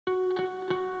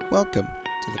Welcome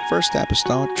to the First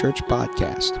Apostolic Church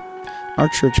Podcast. Our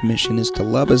church mission is to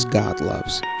love as God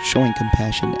loves, showing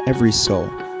compassion to every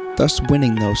soul, thus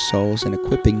winning those souls and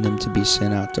equipping them to be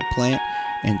sent out to plant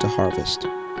and to harvest.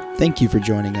 Thank you for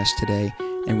joining us today,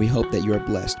 and we hope that you are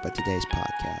blessed by today's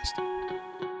podcast.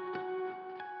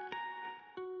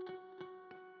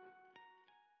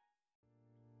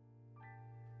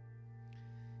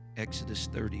 Exodus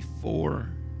 34.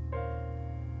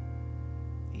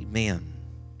 Amen.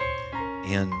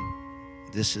 And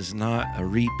this is not a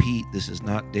repeat. This is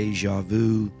not deja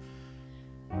vu.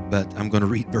 But I'm going to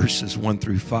read verses 1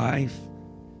 through 5.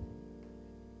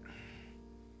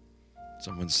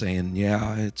 Someone's saying,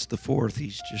 yeah, it's the 4th.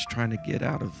 He's just trying to get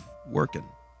out of working.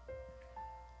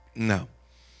 No.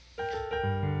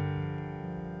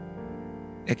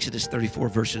 Exodus 34,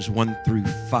 verses 1 through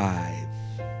 5.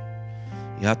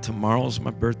 Yeah, tomorrow's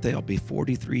my birthday. I'll be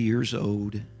 43 years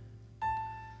old.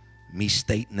 Me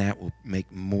stating that will make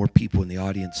more people in the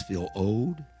audience feel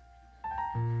old.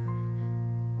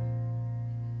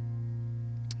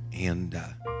 And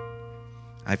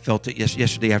I felt it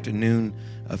yesterday afternoon.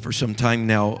 For some time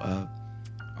now,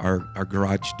 our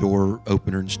garage door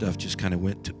opener and stuff just kind of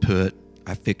went to put.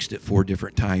 I fixed it 4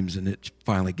 different times, and it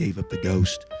finally gave up the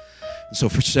ghost. And so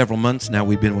for several months now,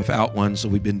 we've been without one. So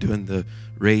we've been doing the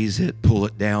raise it, pull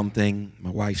it down thing. My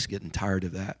wife's getting tired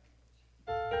of that.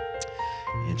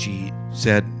 And she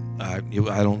said, I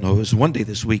don't know, it was one day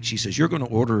this week, she says, you're going to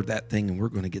order that thing and we're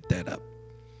going to get that up.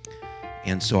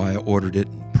 And so I ordered it,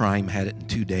 and Prime had it in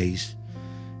 2 days.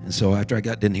 And so after I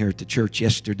got done here at the church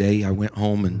yesterday, I went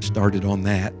home and started on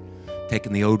that,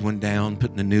 taking the old one down,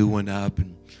 putting the new one up.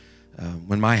 And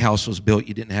when my house was built,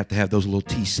 you didn't have to have those little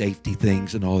T-safety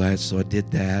things and all that, so I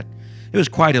did that. It was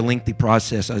quite a lengthy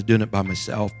process. I was doing it by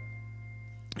myself.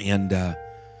 And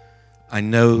I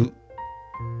know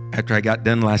after I got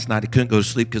done last night, I couldn't go to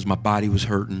sleep because my body was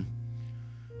hurting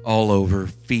all over.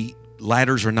 Feet,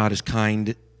 ladders are not as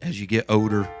kind as you get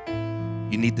older.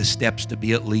 You need the steps to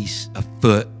be at least a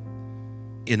foot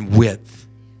in width.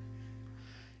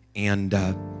 And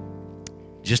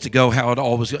just to go how it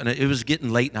all was, and it was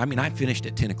getting late. I mean, I finished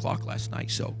at 10 o'clock last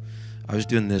night, so I was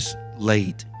doing this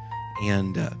late.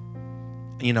 And,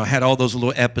 had all those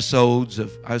little episodes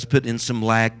of, I was putting in some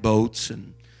lag boats,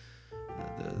 and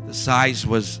the size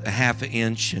was a ½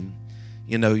 inch, and,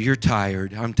 you're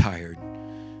tired. I'm tired.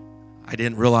 I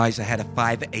didn't realize I had a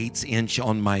 5/8 inch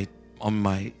on my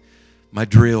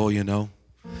drill,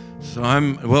 So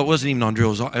it wasn't even on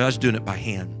drills. I was doing it by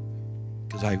hand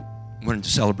because I wanted to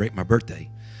celebrate my birthday.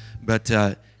 But,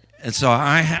 and so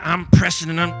I'm pressing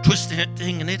and I'm twisting that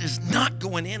thing, and it is not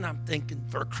going in. I'm thinking,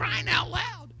 for crying out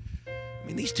loud. I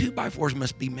mean, these 2x4s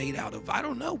must be made out of I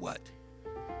don't know what.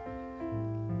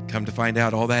 Come to find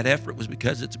out, all that effort was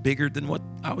because it's bigger than what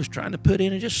I was trying to put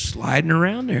in and just sliding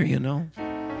around there,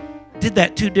 Did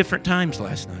that 2 different times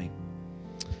last night.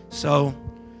 So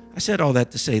I said all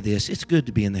that to say this. It's good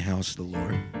to be in the house of the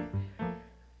Lord.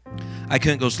 I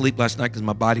couldn't go to sleep last night because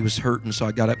my body was hurting, so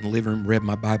I got up in the living room, read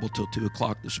my Bible till 2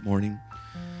 o'clock this morning.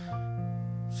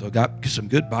 So I got some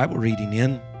good Bible reading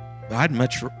in. But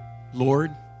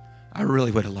Lord, I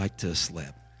really would have liked to have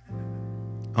slept.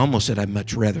 I almost said I'd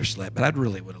much rather slept, but I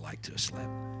really would have liked to have slept.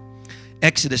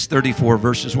 Exodus 34,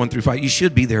 verses 1 through 5. You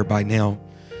should be there by now.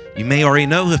 You may already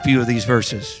know a few of these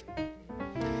verses.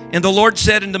 And the Lord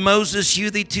said unto Moses,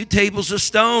 hew thee 2 tables of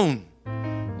stone,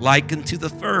 like unto the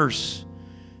first.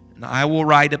 And I will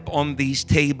write upon these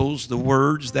tables the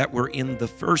words that were in the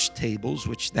first tables,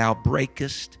 which thou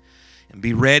breakest. And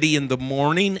be ready in the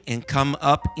morning, and come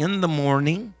up in the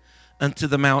morning unto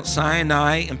the Mount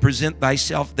Sinai, and present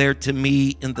thyself there to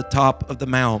me in the top of the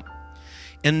mount.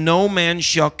 And no man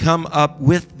shall come up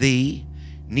with thee,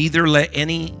 neither let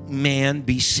any man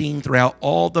be seen throughout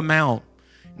all the mount.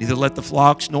 Neither let the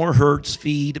flocks nor herds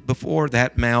feed before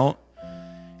that mount.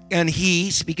 And he,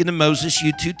 speaking to Moses,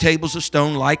 hewed 2 tables of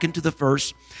stone like unto the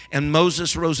first. And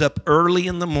Moses rose up early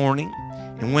in the morning,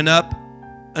 and went up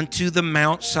unto the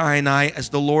Mount Sinai as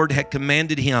the Lord had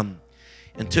commanded him,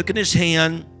 and took in his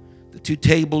hand the 2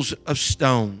 tables of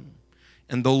stone.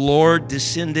 And the Lord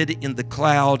descended in the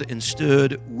cloud and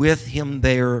stood with him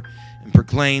there, and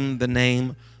proclaimed the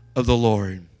name of the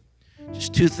Lord.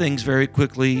 Just 2 things very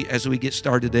quickly as we get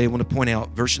started today. I want to point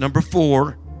out verse number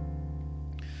 4,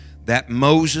 that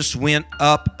Moses went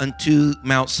up unto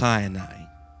Mount Sinai.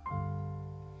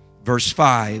 Verse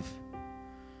 5,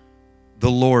 the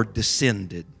Lord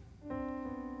descended.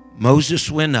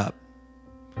 Moses went up,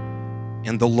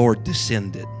 and the Lord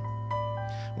descended.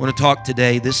 I want to talk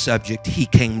today, this subject, he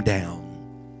came down.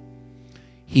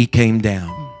 He came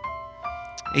down.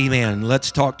 Amen.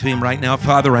 Let's talk to him right now.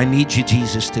 Father, I need you,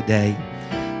 Jesus, today.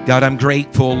 God, I'm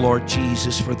grateful, Lord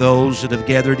Jesus, for those that have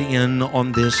gathered in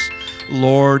on this,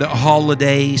 Lord,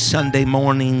 holiday Sunday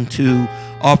morning to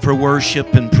offer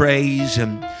worship and praise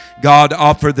and God,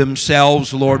 offer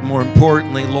themselves, Lord, more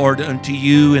importantly, Lord, unto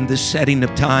you in this setting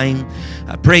of time.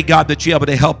 I pray, God, that you're able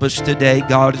to help us today,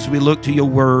 God, as we look to your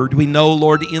word. We know,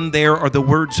 Lord, in there are the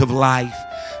words of life.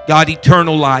 God,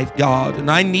 eternal life, God. And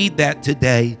I need that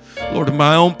today, Lord, in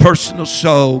my own personal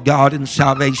soul, God, in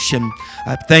salvation.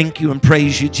 I thank you and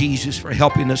praise you, Jesus, for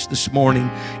helping us this morning.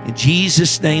 In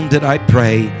Jesus' name that I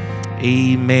pray,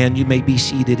 amen. You may be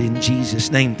seated in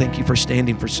Jesus' name. Thank you for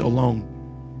standing for so long.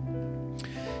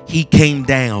 He came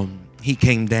down. He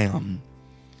came down.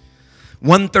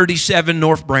 137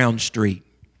 North Brown Street,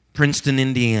 Princeton,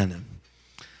 Indiana.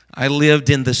 I lived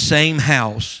in the same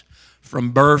house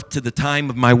from birth to the time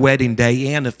of my wedding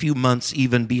day and a few months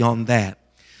even beyond that.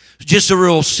 It's just a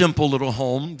real simple little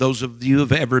home. Those of you who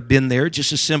have ever been there,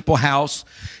 just a simple house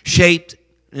shaped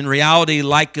in reality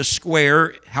like a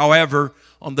square. However,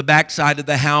 on the back side of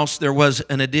the house, there was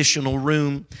an additional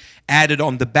room added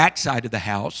on the back side of the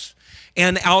house.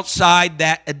 And outside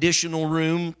that additional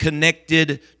room,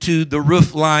 connected to the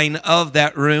roof line of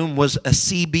that room, was a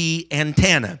CB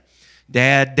antenna.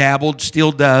 Dad dabbled,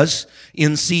 still does,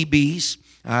 in CBs.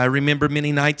 I remember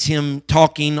many nights him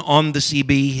talking on the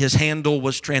CB. His handle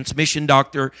was Transmission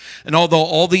Doctor. And although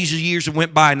all these years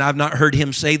went by, and I've not heard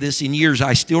him say this in years,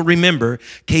 I still remember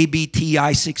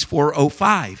KBTI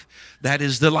 6405. That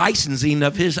is the licensing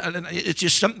of his. It's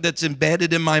just something that's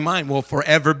embedded in my mind. Will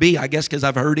forever be, I guess, because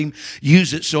I've heard him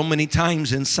use it so many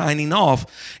times in signing off.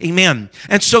 Amen.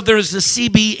 And so there's a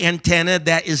CB antenna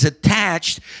that is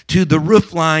attached to the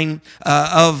roof line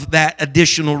of that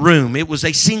additional room. It was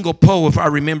a single pole, if I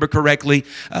remember correctly,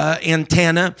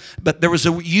 antenna, but there was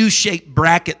a U-shaped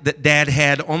bracket that Dad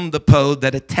had on the pole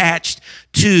that attached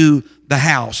to the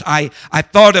house. I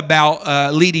thought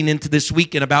about leading into this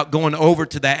weekend about going over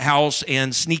to that house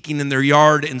and sneaking in their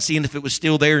yard and seeing if it was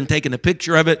still there and taking a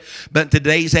picture of it. But in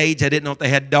today's age, I didn't know if they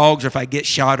had dogs or if I get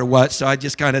shot or what, so I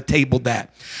just kind of tabled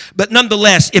that. But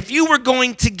nonetheless, if you were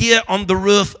going to get on the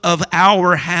roof of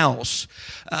our house,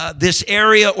 this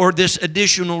area or this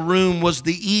additional room was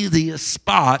the easiest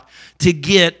spot to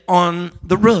get on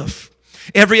the roof.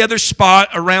 Every other spot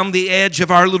around the edge of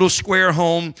our little square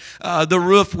home, the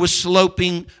roof was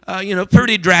sloping,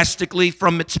 pretty drastically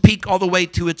from its peak all the way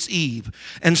to its eave.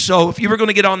 And so if you were going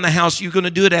to get on the house, you're going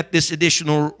to do it at this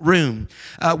additional room.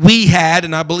 We had,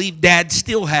 and I believe Dad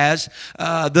still has,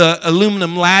 the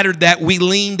aluminum ladder that we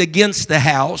leaned against the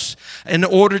house in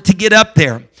order to get up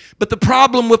there. But the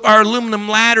problem with our aluminum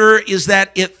ladder is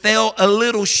that it fell a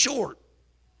little short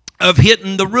of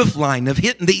hitting the roof line, of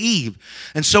hitting the eave.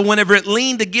 And so whenever it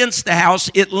leaned against the house,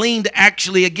 it leaned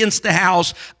actually against the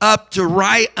house up to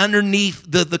right underneath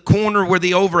the corner where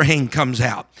the overhang comes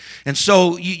out. And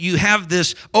so you have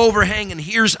this overhang, and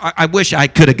here's, I wish I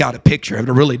could have got a picture of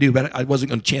it, I really do, but I wasn't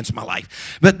going to chance my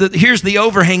life. But here's the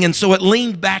overhang, and so it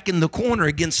leaned back in the corner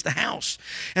against the house.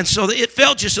 And so it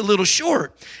fell just a little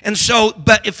short. And so,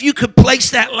 but if you could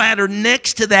place that ladder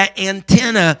next to that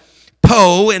antenna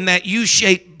pole in that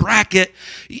U-shaped bracket,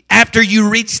 after you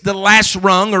reach the last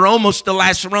rung or almost the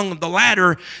last rung of the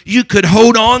ladder, you could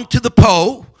hold on to the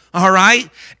pole, all right,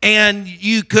 and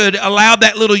you could allow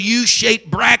that little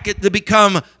U-shaped bracket to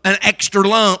become an extra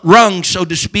rung, so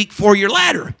to speak, for your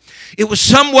ladder. It was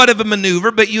somewhat of a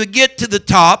maneuver, but you would get to the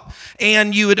top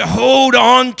and you would hold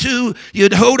on to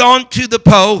the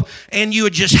pole, and you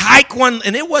would just hike one,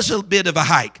 and it was a bit of a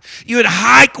hike. You would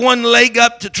hike one leg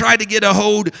up to try to get a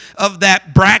hold of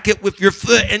that bracket with your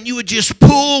foot, and you would just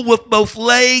pull with both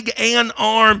leg and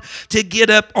arm to get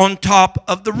up on top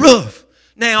of the roof.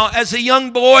 Now, as a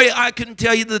young boy, I can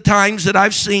tell you the times that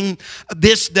I've seen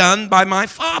this done by my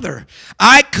father.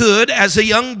 I could, as a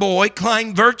young boy,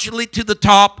 climb virtually to the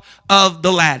top of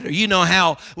the ladder. You know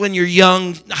how when you're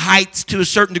young, heights to a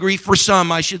certain degree, for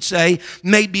some I should say,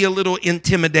 may be a little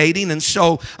intimidating. And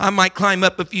so I might climb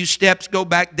up a few steps, go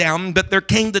back down. But there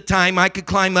came the time I could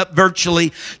climb up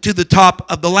virtually to the top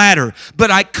of the ladder.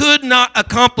 But I could not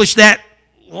accomplish that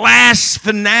last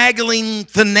finagling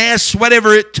finesse,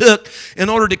 whatever it took in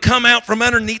order to come out from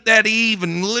underneath that eave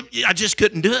and live. I just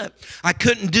couldn't do it. I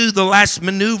couldn't do the last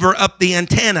maneuver up the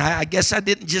antenna. I guess I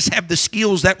didn't just have the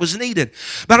skills that was needed.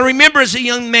 But I remember as a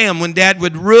young man when Dad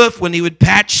would roof, when he would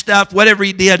patch stuff, whatever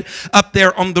he did up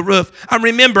there on the roof, I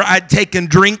remember I'd taken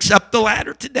drinks up the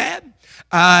ladder to Dad.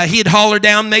 He had hollered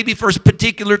down maybe for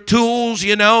particular tools,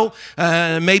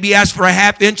 maybe asked for a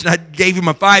 1/2 inch, and I gave him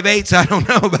a 5/8. I don't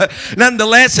know, but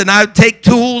nonetheless, and I would take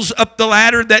tools up the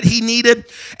ladder that he needed.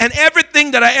 And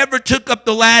everything that I ever took up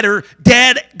the ladder,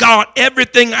 Dad got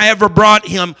everything I ever brought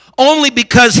him only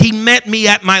because he met me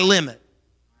at my limit.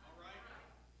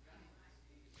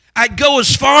 I'd go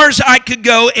as far as I could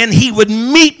go, and he would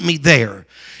meet me there.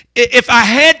 If I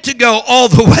had to go all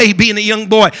the way being a young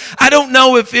boy, I don't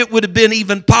know if it would have been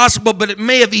even possible, but it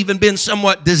may have even been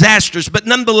somewhat disastrous. But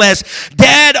nonetheless,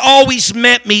 Dad always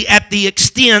met me at the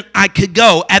extent I could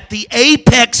go. At the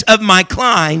apex of my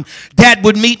climb, Dad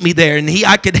would meet me there, and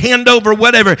I could hand over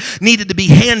whatever needed to be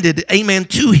handed, amen,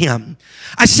 to him.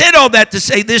 I said all that to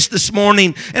say this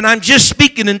morning, and I'm just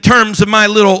speaking in terms of my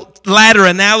little ladder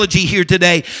analogy here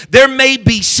today. There may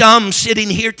be some sitting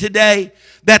here today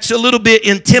that's a little bit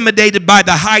intimidated by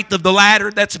the height of the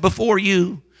ladder that's before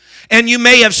you. And you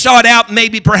may have sought out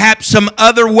maybe perhaps some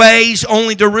other ways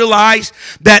only to realize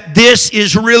that this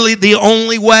is really the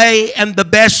only way and the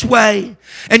best way.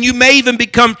 And you may even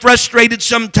become frustrated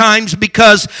sometimes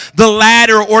because the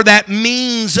ladder or that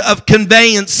means of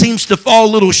conveyance seems to fall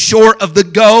a little short of the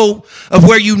goal of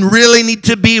where you really need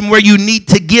to be and where you need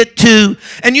to get to.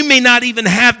 And you may not even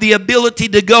have the ability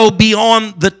to go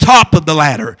beyond the top of the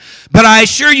ladder. But I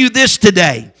assure you this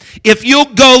today, if you'll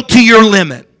go to your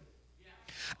limit,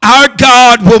 our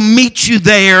God will meet you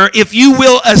there. If you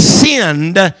will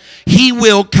ascend, He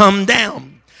will come down.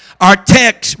 Our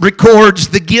text records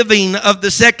the giving of the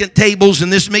second tables,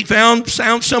 and this may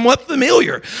sound somewhat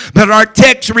familiar, but our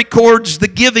text records the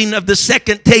giving of the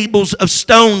second tables of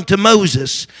stone to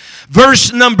Moses.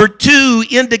 Verse number 2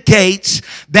 indicates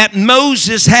that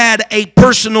Moses had a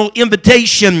personal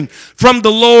invitation from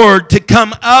the Lord to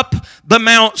come up the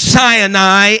Mount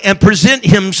Sinai and present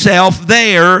himself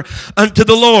there unto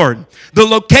the Lord. The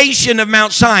location of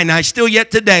Mount Sinai, still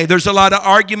yet today, there's a lot of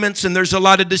arguments and there's a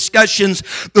lot of discussions.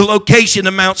 The location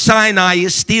of Mount Sinai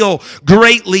is still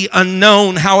greatly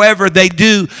unknown. However, they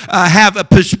do have a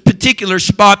particular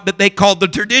spot that they call the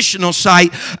traditional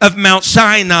site of Mount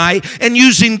Sinai. And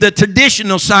using the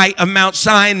traditional site of Mount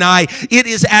Sinai, it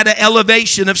is at an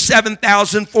elevation of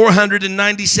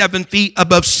 7,497 feet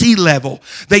above sea level.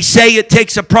 They say it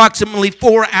takes approximately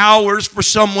 4 hours for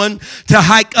someone to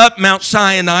hike up Mount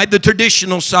Sinai, the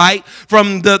traditional site,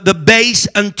 from the base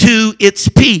unto its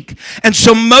peak. And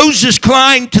so Moses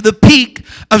climbed to the peak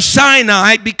of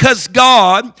Sinai because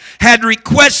God had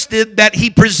requested that he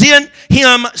present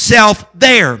himself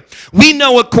there. We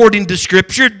know according to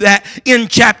Scripture that in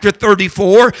chapter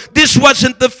 34, this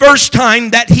wasn't the first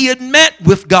time that he had met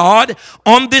with God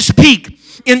on this peak.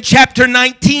 In chapter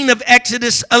 19 of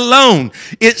Exodus alone,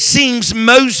 it seems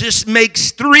Moses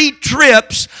makes 3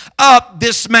 trips up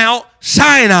this Mount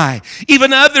Sinai.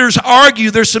 Even others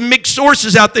argue, there's some mixed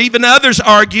sources out there, even others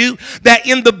argue that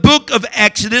in the book of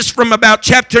Exodus from about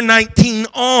chapter 19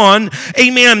 on,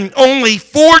 amen, only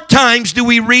 4 times do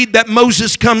we read that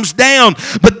Moses comes down.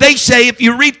 But they say if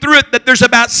you read through it that there's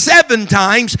about 7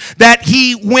 times that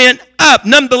he went up.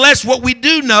 Nonetheless, what we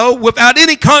do know without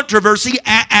any controversy,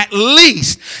 at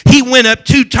least he went up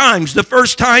 2 times. The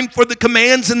first time for the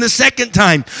commands and the second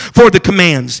time for the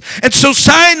commands. And so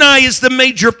Sinai is the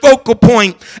major focal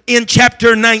point in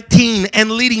chapter 19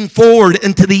 and leading forward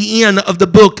into the end of the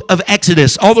book of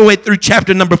Exodus, all the way through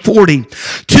chapter number 40.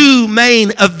 2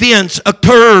 main events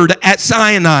occurred at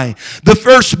Sinai. The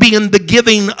first being the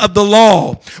giving of the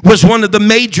law was one of the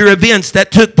major events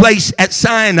that took place at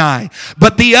Sinai.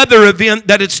 But the other event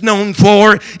that it's known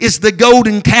for is the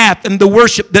golden calf and the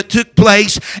worship that took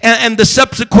place and the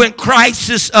subsequent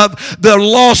crisis of the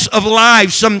loss of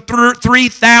lives. Some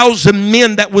 3,000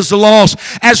 men that was lost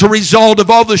as a result of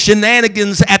all the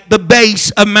shenanigans at the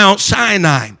base of Mount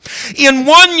Sinai. In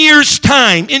 1 year's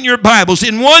time, in your Bibles,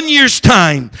 in 1 year's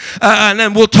time, and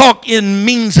then we'll talk in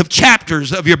means of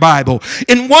chapters of your Bible.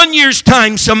 In 1 year's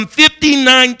time, some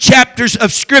 59 chapters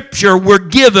of Scripture were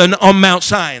given on Mount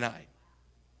Sinai.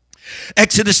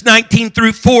 Exodus 19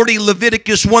 through 40,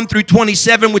 Leviticus 1 through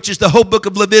 27, which is the whole book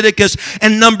of Leviticus,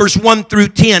 and Numbers 1 through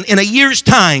 10. In a year's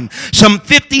time, some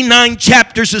 59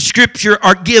 chapters of Scripture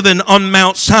are given on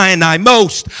Mount Sinai.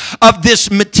 Most of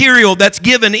this material that's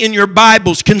given in your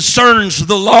Bibles concerns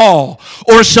the law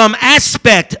or some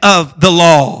aspect of the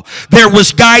law. There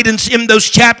was guidance in those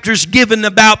chapters given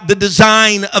about the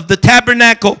design of the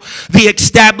tabernacle, the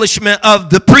establishment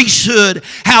of the priesthood,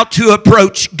 how to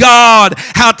approach God,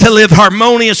 how to live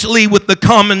harmoniously with the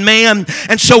common man.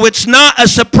 And so it's not a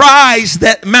surprise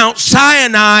that Mount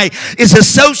Sinai is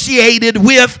associated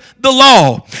with the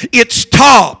law. Its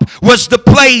top was the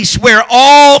place where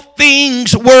all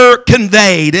things were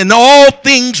conveyed and all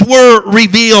things were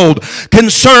revealed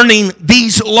concerning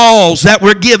these laws that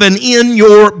were given in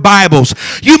your Bibles.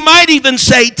 You might even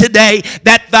say today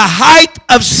that the height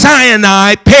of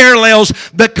Sinai parallels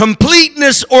the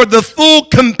completeness or the full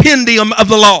compendium of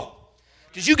the law.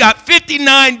 Because you got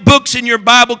 59 books in your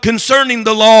Bible concerning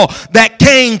the law that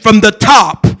came from the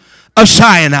top of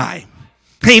Sinai.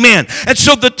 Amen. And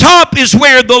so the top is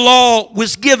where the law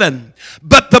was given,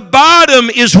 but the bottom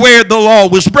is where the law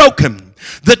was broken.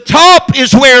 The top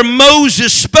is where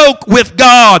Moses spoke with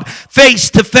God face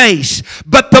to face,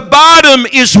 but the bottom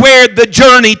is where the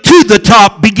journey to the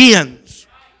top begins.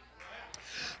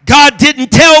 God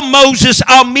didn't tell Moses,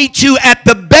 I'll meet you at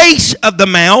the base of the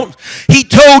mount. He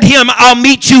told him, I'll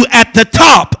meet you at the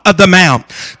top of the mount.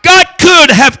 God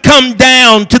could have come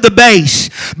down to the base,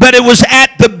 but it was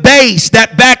at the base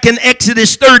that back in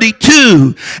Exodus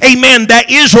 32, amen, that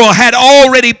Israel had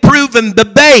already proven the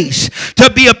base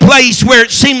to be a place where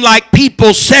it seemed like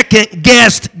people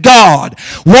second-guessed God,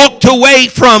 walked away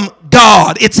from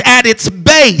God. It's at its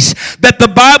base that the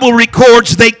Bible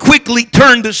records they quickly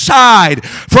turned aside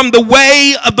from the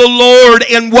way of the Lord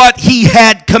and what He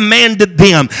had commanded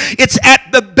them. It's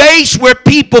at the base where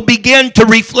people began to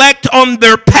reflect on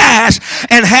their past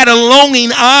and had a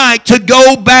longing eye to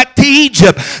go back to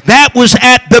Egypt. That was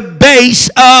at the base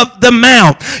of the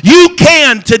mount. You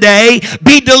can today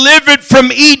be delivered from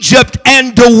Egypt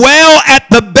and dwell at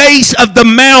the base of the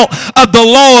mount of the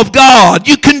law of God.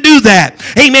 You can do that.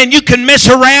 Amen. You can mess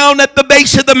around at the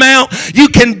base of the mount. You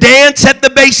can dance at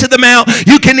the base of the mount.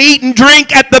 You can eat and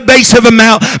drink at the base of a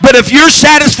mount. But if you're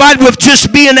satisfied with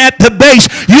just being at the base,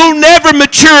 you'll never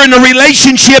mature in a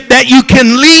relationship that you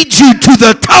can lead you to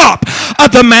the top of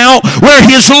the mount, where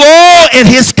His law and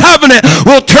His covenant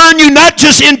will turn you not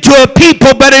just into a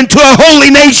people, but into a holy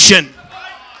nation.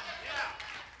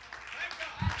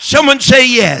 Someone say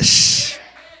yes.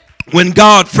 When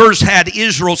God first had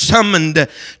Israel summoned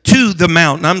to the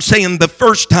mountain, I'm saying the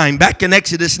first time, back in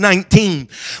Exodus 19,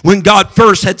 when God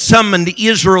first had summoned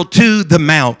Israel to the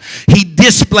mount, He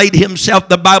displayed Himself,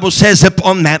 the Bible says,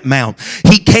 upon that mount.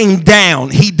 He came down,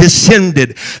 He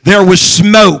descended. There was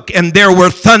smoke, and there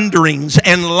were thunderings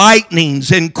and lightnings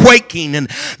and quaking, and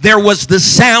there was the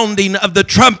sounding of the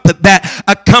trumpet that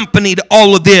accompanied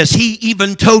all of this. He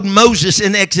even told Moses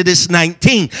in Exodus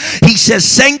 19, He says,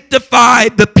 sanctify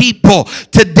the people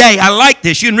today. I like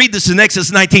this. You can read this in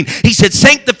Exodus 19. He said,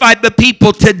 sanctify the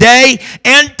people today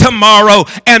and tomorrow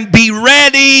and be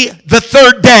ready the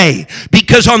third day.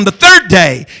 Because on the third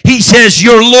day, He says,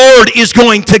 your Lord is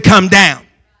going to come down.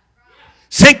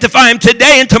 Sanctify Him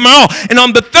today and tomorrow. And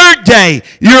on the third day,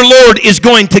 your Lord is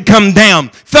going to come down.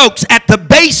 Folks, at the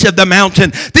base of the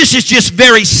mountain, this is just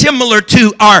very similar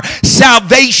to our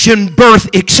salvation birth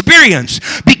experience,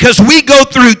 because we go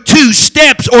through 2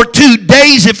 steps or 2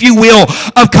 days, if you will,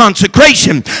 of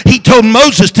consecration. He told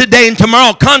Moses, today and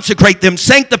tomorrow, consecrate them,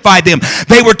 sanctify them.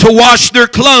 They were to wash their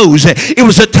clothes. It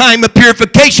was a time of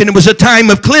purification. It was a time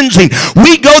of cleansing.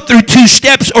 We go through 2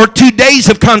 steps or 2 days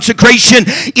of consecration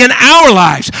in our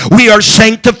lives. We are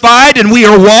sanctified and we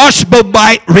are washed both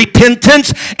by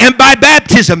repentance and by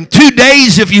baptism. 2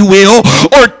 days, if you will,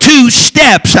 or 2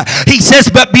 steps. He says,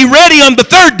 but be ready on the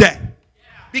third day.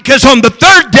 Because on the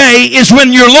third day is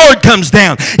when your Lord comes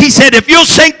down. He said, if you'll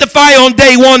sanctify on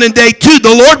day 1 and day 2,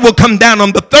 the Lord will come down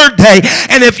on the third day.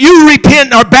 And if you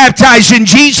repent and are baptized in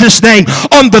Jesus' name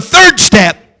on the third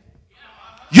step,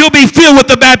 you'll be filled with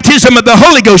the baptism of the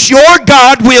Holy Ghost. Your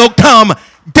God will come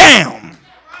down.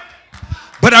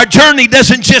 But our journey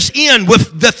doesn't just end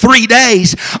with the 3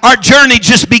 days. Our journey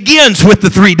just begins with the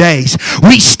 3 days.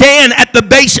 We stand at the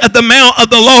base of the mount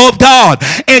of the law of God.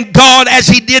 And God, as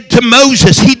He did to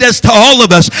Moses, He does to all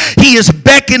of us. He is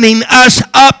beckoning us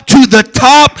up to the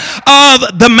top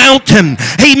of the mountain.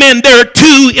 Amen. There are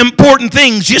 2 important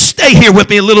things. Just stay here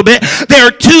with me a little bit. There are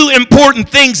 2 important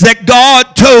things that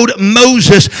God told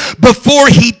Moses before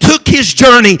he took his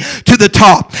journey to the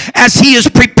top. As he is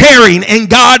preparing and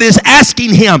God is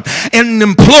asking him and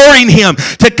imploring him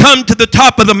to come to the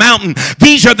top of the mountain,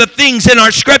 these are the things in our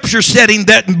scripture setting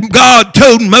that God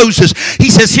told Moses. He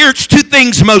says, here's 2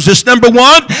 things, Moses. Number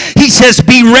 1, He says,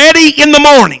 be ready in the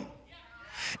morning.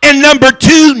 And number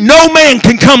 2, no man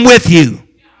can come with you.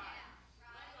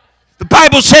 The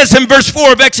Bible says in verse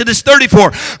 4 of Exodus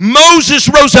 34, Moses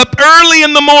rose up early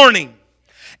in the morning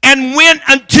and went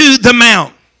unto the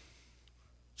mount.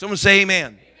 Someone say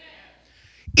amen.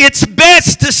 It's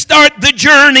best to start the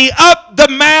journey up the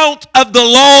mount of the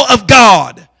law of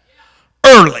God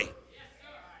early.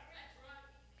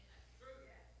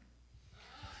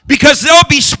 Because there'll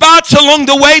be spots along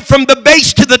the way from the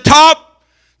base to the top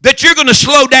that you're going to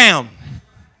slow down.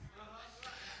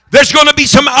 There's going to be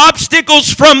some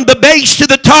obstacles from the base to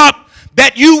the top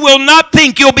that you will not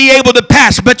think you'll be able to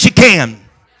pass, but you can.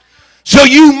 So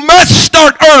you must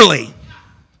start early.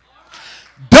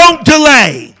 Don't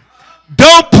delay.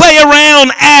 Don't play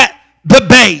around at the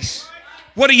base.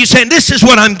 What are you saying? This is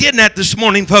what I'm getting at this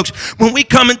morning, folks. When we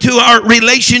come into our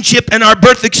relationship and our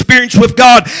birth experience with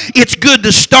God, it's good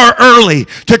to start early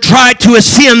to try to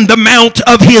ascend the mount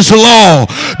of His law.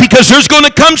 Because there's going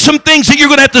to come some things that you're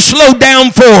going to have to slow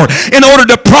down for in order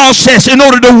to process, in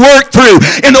order to work through,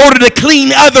 in order to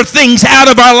clean other things out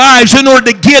of our lives, in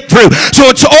order to get through. So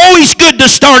it's always good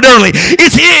to start early.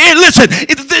 It's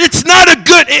not a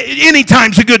good, any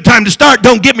time's a good time to start,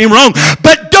 don't get me wrong.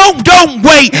 But don't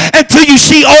wait until you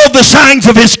see all the signs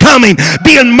of His coming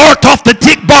being marked off the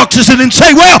tick boxes and then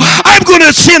say, well, I'm going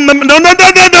to send them. No.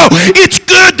 It's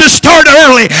good to start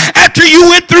early. After you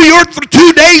went through your 2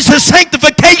 days of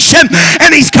sanctification and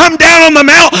He's come down on the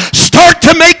mount, start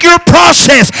to make your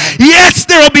process. Yes,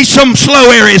 there will be some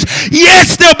slow areas.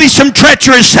 Yes, there will be some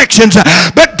treacherous sections.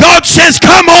 But God says,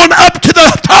 come on up to the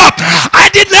top. I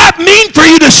did not mean for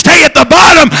you to stay at the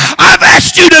bottom. I've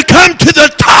asked you to come to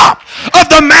the top of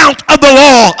the mount of the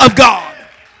law of God.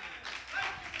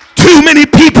 Too many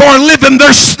people are living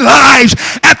their lives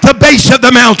at the base of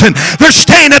the mountain. They're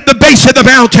staying at the base of the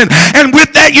mountain. And with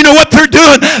that, you know what they're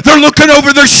doing? They're looking over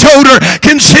their shoulder,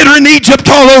 considering Egypt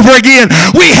all over again.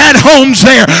 We had homes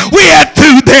there. We had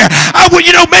food there.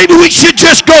 Maybe we should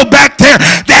just go back there.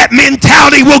 That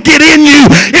mentality will get in you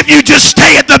if you just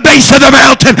stay at the base of the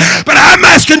mountain. But I'm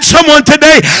asking someone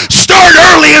today, start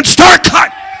early and start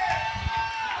cutting.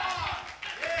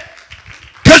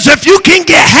 Because if you can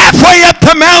get halfway up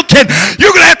the mountain,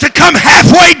 you're going to have to come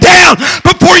halfway down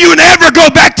before you can ever go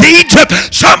back to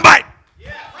Egypt. Somebody.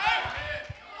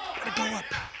 Go up.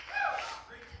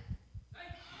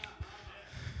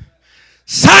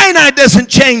 Sinai doesn't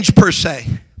change per se.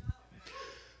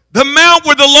 The mount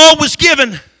where the law was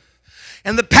given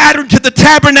and the pattern to the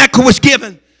tabernacle was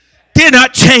given did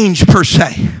not change per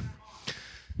se.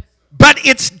 But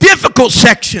its difficult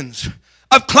sections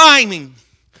of climbing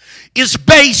is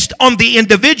based on the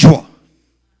individual.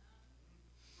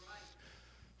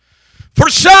 For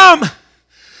some,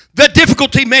 the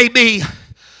difficulty may be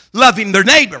loving their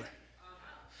neighbor.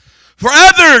 For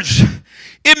others,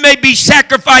 it may be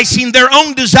sacrificing their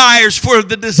own desires for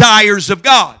the desires of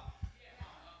God.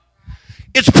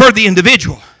 It's per the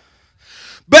individual.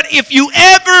 But if you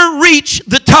ever reach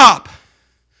the top,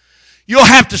 you'll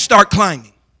have to start climbing.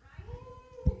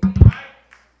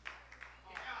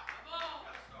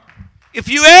 If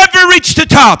you ever reach the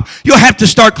top, you'll have to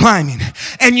start climbing.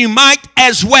 And you might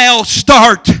as well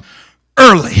start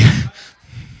early.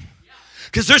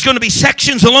 Because there's going to be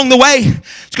sections along the way.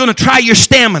 It's going to try your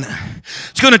stamina.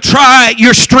 It's going to try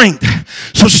your strength.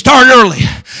 So start early.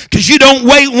 Because you don't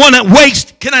want to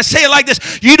waste, can I say it like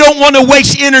this? You don't want to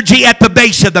waste energy at the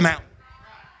base of the mountain.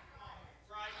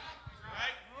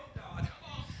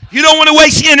 You don't want to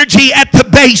waste energy at the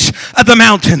base of the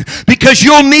mountain because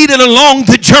you'll need it along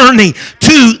the journey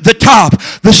to the top.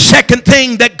 The second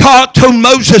thing that God told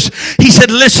Moses, He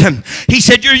said, listen, He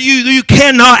said, you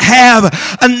cannot have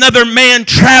another man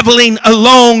traveling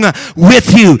along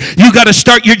with you. You got to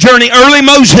start your journey early,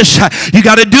 Moses. You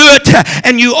got to do it,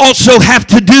 and you also have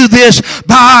to do this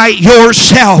by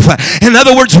yourself. In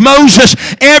other words, Moses,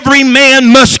 every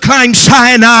man must climb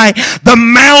Sinai, the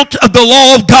mount of the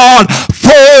law of God,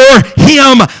 for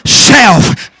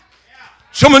himself.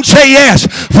 Someone say yes.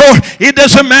 For it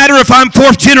doesn't matter if I'm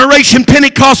 4th generation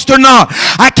Pentecost or not.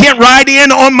 I can't ride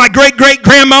in on my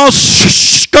great-great-grandma's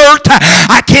skirt.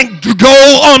 I can't go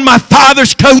on my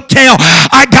father's coattail.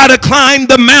 I got to climb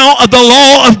the mount of the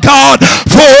law of God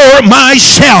for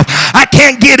myself. I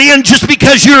can't get in just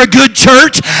because you're a good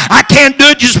church. I can't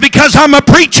do it just because I'm a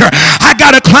preacher. I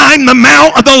got to climb the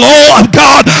mount of the law of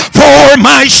God for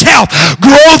myself.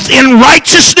 Growth in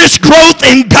righteousness, growth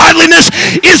in godliness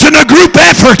isn't a group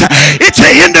effort. It's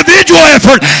an individual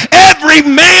effort. Every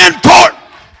man for...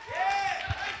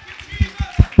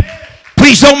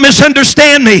 Please don't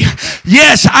misunderstand me.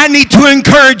 Yes, I need to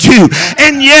encourage you.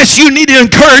 And yes, you need to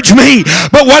encourage me.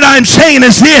 But what I'm saying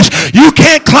is this. You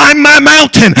can't climb my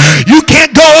mountain. You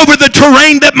can't go over the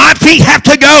terrain that my feet have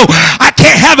to go. I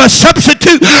can't have a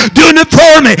substitute doing it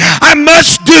for me. I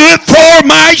must do it for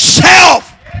myself.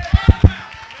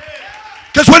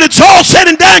 Because when it's all said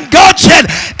and done, God said,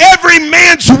 every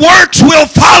man's works will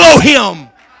follow him.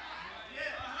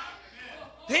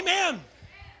 Amen.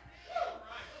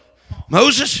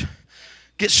 Moses,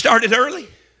 get started early.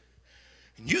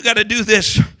 And you got to do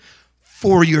this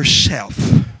for yourself.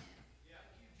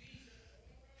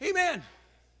 Amen.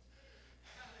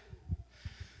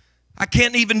 I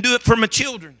can't even do it for my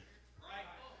children.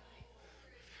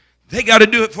 They got to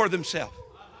do it for themselves.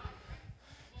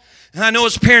 And I know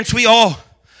as parents, we all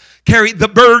carry the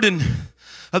burden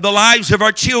of the lives of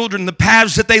our children, the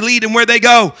paths that they lead and where they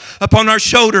go upon our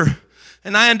shoulder.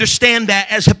 And I understand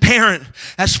that as a parent,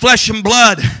 as flesh and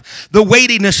blood, the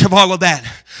weightiness of all of that.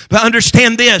 But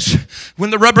understand this,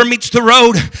 when the rubber meets the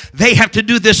road, they have to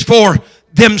do this for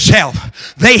themselves.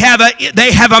 They have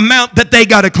a mount that they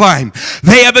got to climb.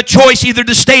 They have a choice either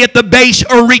to stay at the base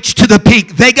or reach to the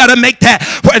peak. They got to make that.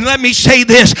 And let me say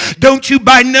this, don't you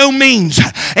by no means,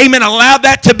 amen, allow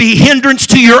that to be hindrance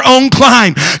to your own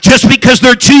climb just because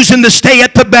they're choosing to stay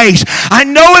at the base. I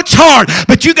know it's hard,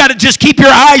 but you got to just keep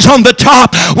your eyes on the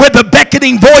top where the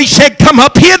beckoning voice said, come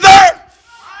up hither.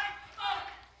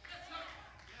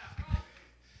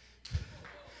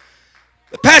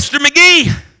 Pastor McGee,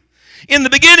 in the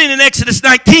beginning in Exodus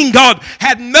 19, God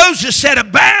had Moses set a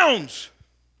bounds.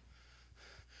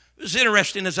 It was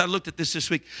interesting as I looked at this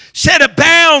week. Set a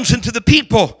bounds unto the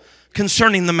people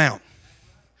concerning the mount.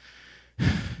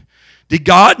 Did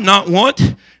God not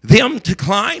want them to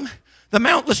climb the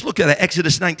mount? Let's look at it.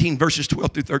 Exodus 19, verses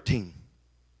 12 through 13.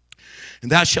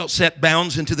 And thou shalt set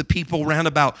bounds unto the people round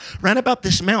about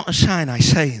this mount of Sinai,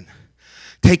 saying,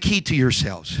 take heed to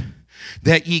yourselves,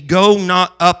 that ye go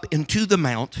not up into the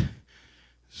mount.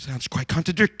 Sounds quite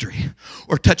contradictory.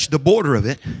 Or touch the border of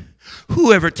it.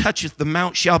 Whoever toucheth the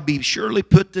mount shall be surely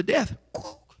put to death.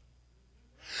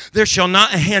 There shall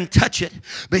not a hand touch it,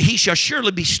 but he shall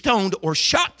surely be stoned or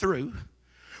shot through.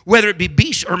 Whether it be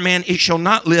beast or man, it shall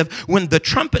not live. When the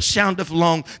trumpet soundeth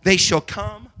long, they shall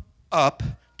come up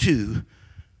to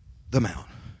the mount.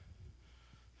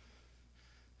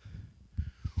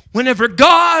 Whenever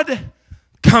God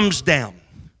comes down,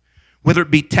 whether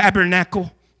it be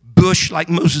tabernacle, bush like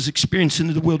Moses experienced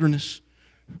into the wilderness,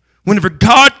 whenever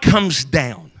God comes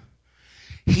down,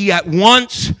 he at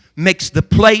once makes the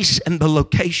place and the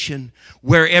location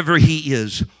wherever he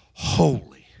is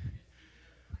holy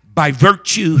by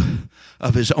virtue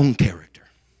of his own character.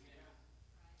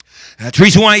 That's the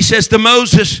reason why he says to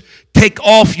Moses, take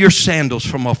off your sandals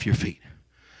from off your feet,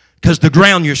 because the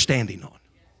ground you're standing on.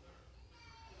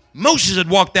 Moses had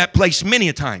walked that place many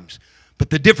a times, but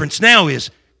the difference now is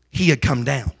he had come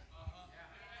down.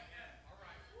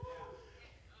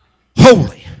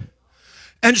 Holy.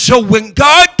 And so when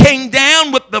God came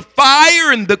down with the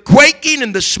fire and the quaking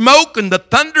and the smoke and the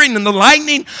thundering and the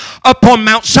lightning upon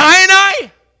Mount Sinai,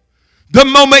 the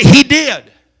moment he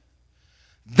did,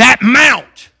 that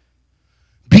mount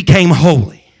became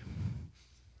holy.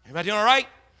 Everybody doing all right?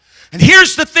 And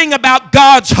here's the thing about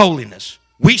God's holiness.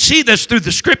 We see this through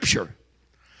the scripture.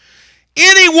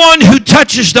 Anyone who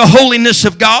touches the holiness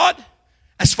of God,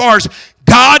 as far as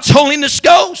God's holiness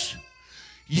goes,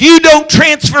 you don't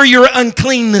transfer your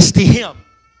uncleanness to him.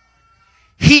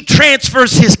 He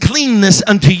transfers his cleanness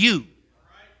unto you.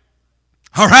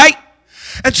 All right?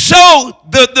 And so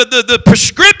the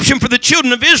prescription for the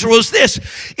children of Israel is this.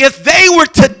 If they were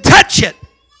to touch it,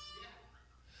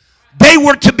 they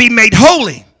were to be made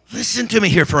holy. Listen to me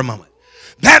here for a moment.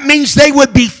 That means they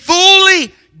would be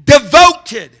fully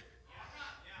devoted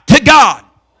to God.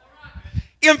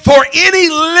 And for any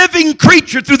living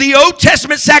creature through the Old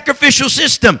Testament sacrificial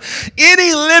system,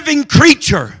 any living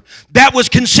creature that was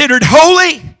considered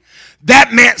holy,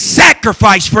 that meant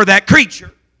sacrifice for that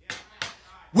creature,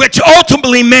 which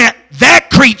ultimately meant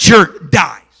that creature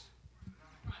dies.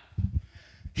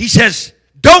 He says,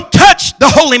 don't touch the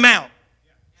holy mount,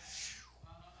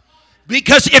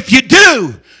 because if you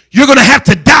do, you're going to have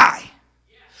to die.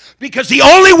 Because the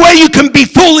only way you can be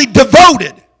fully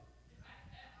devoted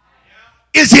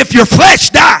is if your flesh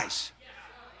dies.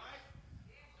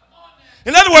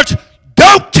 In other words,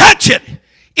 don't touch it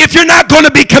if you're not going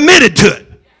to be committed to it.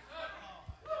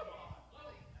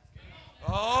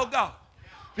 Oh, God.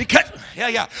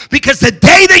 Because the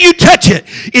day that you touch it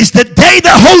is the day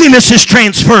that holiness is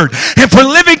transferred. And for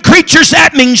living creatures,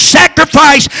 that means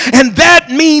sacrifice, and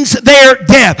that means their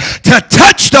death. To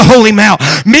touch the holy mount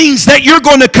means that you're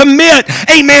going to commit,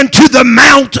 amen, to the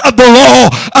mount of the law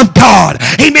of God.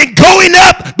 Amen. Going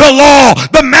up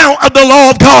the mount of the law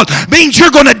of God means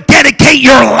you're going to dedicate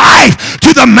your life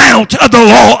to the mount of the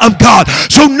law of God.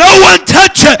 So no one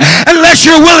touch it unless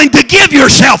you're willing to give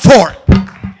yourself for it.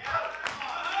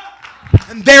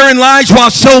 And therein lies why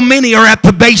so many are at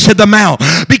the base of the mount,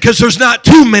 because there's not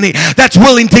too many that's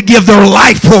willing to give their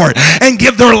life for it and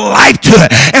give their life to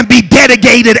it and be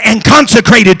dedicated and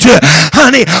consecrated to it.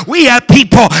 Honey, we have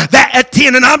people that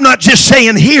attend, and I'm not just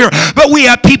saying here, but we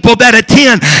have people that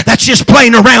attend that's just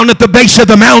playing around at the base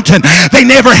of the mountain. They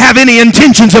never have any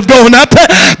intentions of going up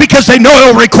because they know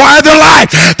it'll require their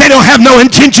life. They don't have no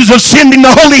intentions of sending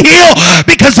the holy hill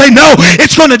because they know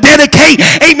it's going to dedicate,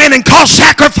 amen, and cause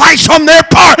sacrifice on their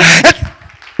part.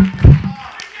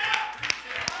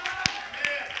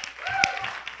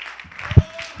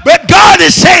 But God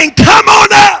is saying, come on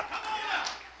up.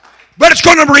 But it's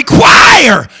going to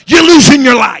require you losing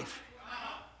your life.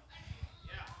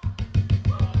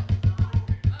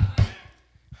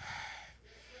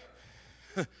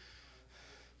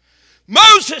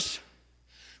 Moses,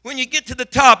 when you get to the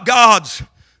top, God's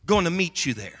going to meet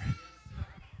you there.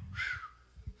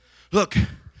 Look,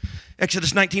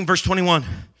 Exodus 19, verse 21.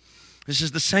 This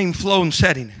is the same flow and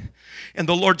setting. And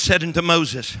the Lord said unto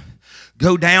Moses,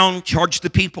 go down, charge the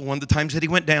people. One of the times that he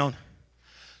went down.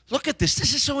 Look at this.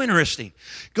 This is so interesting.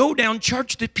 Go down,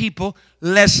 charge the people,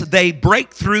 lest they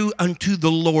break through unto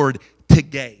the Lord to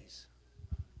gaze.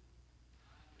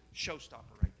 Showstopper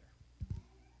right there.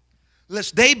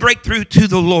 Lest they break through to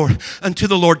the Lord, unto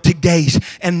the Lord to gaze,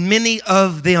 and many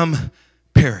of them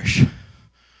perish.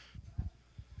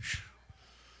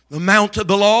 The mount of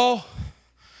the law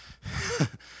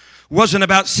wasn't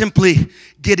about simply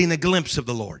getting a glimpse of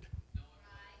the Lord.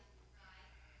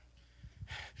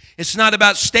 It's not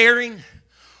about staring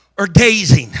or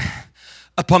gazing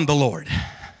upon the Lord.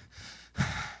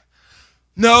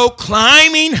 No,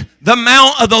 climbing the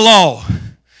mount of the law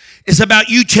is about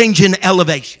you changing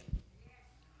elevation.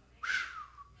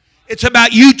 It's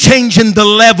about you changing the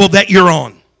level that you're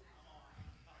on.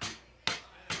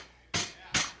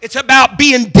 It's about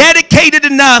being dedicated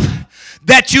enough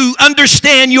that you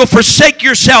understand you'll forsake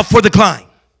yourself for the climb.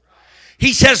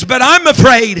 He says, but I'm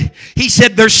afraid, he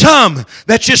said, there's some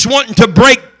that's just wanting to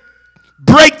break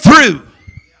through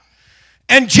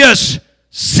and just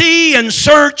see and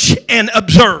search and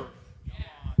observe.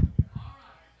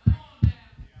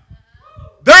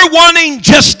 They're wanting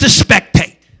just to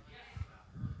spectate.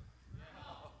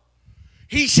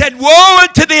 He said, woe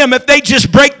unto them if they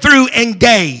just break through and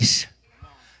gaze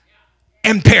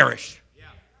and perish.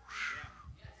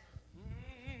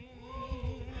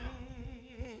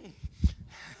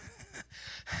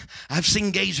 I've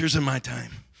seen gazers in my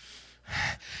time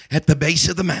at the base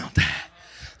of the mount.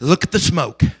 Look at the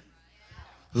smoke.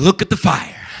 Look at the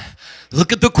fire.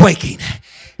 Look at the quaking.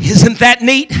 Isn't that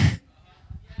neat?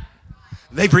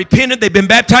 They've repented. They've been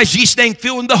baptized. Yeast name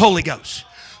filled with the Holy Ghost.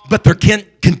 But they're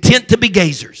content to be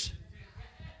gazers.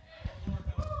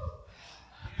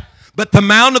 But the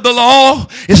mount of the law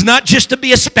is not just to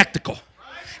be a spectacle.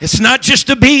 It's not just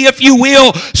to be, if you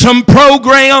will, some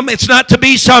program. It's not to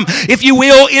be some, if you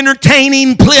will,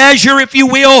 entertaining pleasure, if you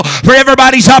will, for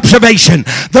everybody's observation.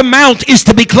 The mount is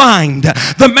to be climbed.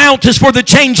 The mount is for the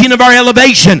changing of our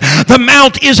elevation. The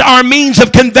mount is our means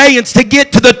of conveyance to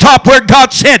get to the top where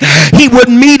God said he would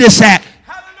meet us at.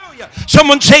 Hallelujah.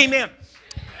 Someone say amen.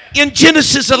 In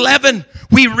Genesis 11,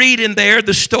 we read in there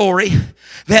the story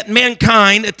that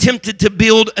mankind attempted to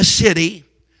build a city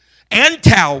and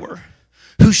tower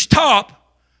whose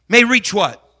top may reach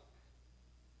what?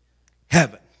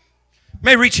 Heaven.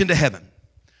 May reach into heaven.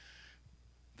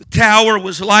 The tower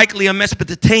was likely a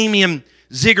Mesopotamian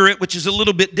ziggurat, which is a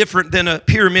little bit different than a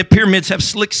pyramid. Pyramids have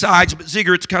slick sides, but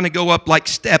ziggurats kind of go up like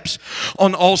steps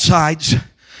on all sides.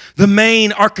 The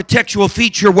main architectural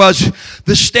feature was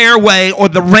the stairway or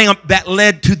the ramp that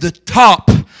led to the top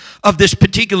of this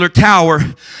particular tower.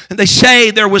 And they say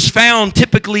there was found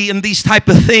typically in these type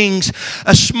of things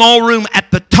a small room at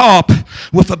the top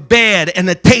with a bed and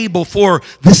a table for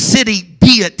the city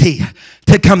deity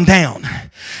to come down.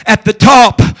 At the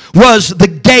top was the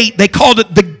gate. They called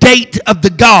it the gate of the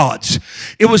gods.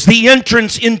 It was the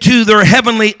entrance into their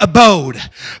heavenly abode.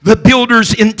 The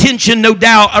builder's intention, no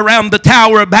doubt, around the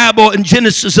Tower of Babel in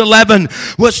Genesis 11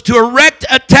 was to erect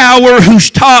a tower whose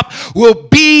top will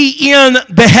be in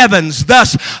the heavens,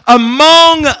 thus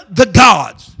among the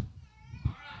gods.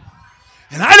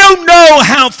 And I don't know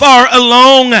how far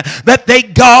along that they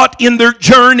got in their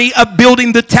journey of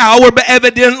building the tower, but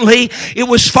evidently it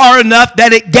was far enough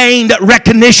that it gained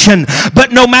recognition.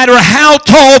 But no matter how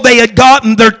tall they had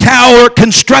gotten their tower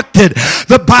constructed,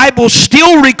 the Bible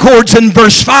still records in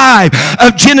verse 5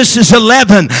 of Genesis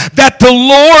 11 that the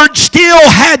Lord still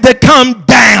had to come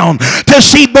down to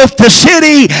see both the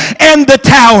city and the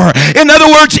tower. In other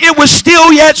words, it was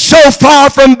still yet so far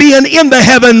from being in the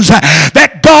heavens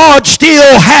that God still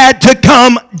had to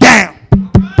come down.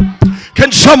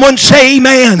 Can someone say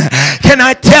amen? Can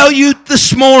I tell you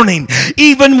this morning,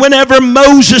 even whenever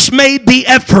Moses made the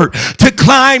effort to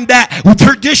climb that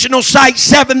traditional site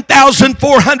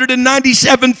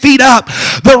 7,497 feet up,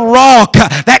 the rock,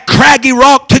 that craggy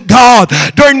rock to God,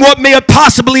 during what may have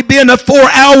possibly been a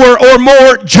 4-hour or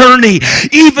more journey,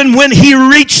 even when he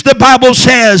reached, the Bible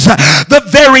says, the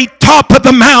very top of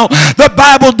the mount, the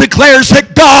Bible declares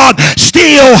that God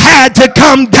still had to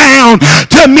come down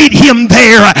to meet him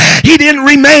there. He didn't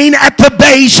remain at the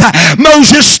base.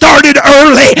 Moses started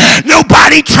early.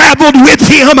 Nobody traveled with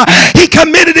him. He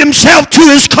committed himself to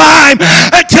his climb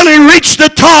until he reached the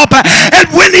top. And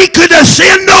when he could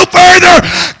ascend no further,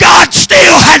 God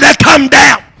still had to come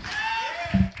down.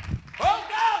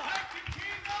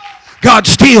 God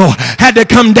still had to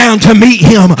come down to meet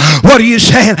him. What are you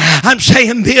saying? I'm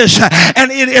saying this,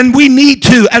 and we need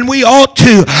to, and we ought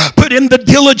to put in the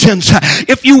diligence,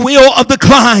 if you will, of the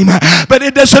climb. But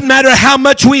it doesn't matter how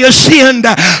much we ascend,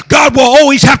 God will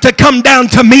always have to come down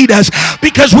to meet us,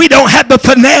 because we don't have the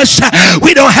finesse,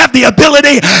 we don't have the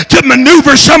ability to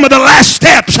maneuver some of the last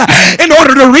steps in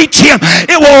order to reach him.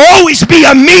 It will always be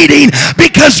a meeting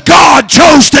because God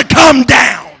chose to come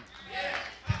down.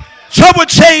 Someone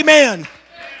say amen.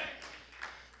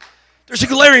 There's a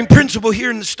glaring principle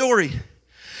here in the story.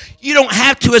 You don't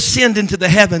have to ascend into the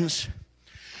heavens.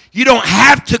 You don't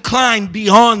have to climb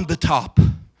beyond the top.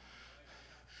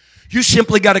 You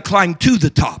simply got to climb to the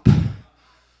top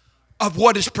of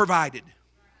what is provided.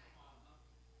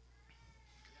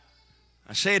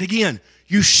 I say it again.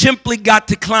 You simply got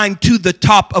to climb to the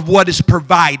top of what is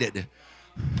provided.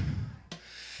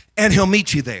 And he'll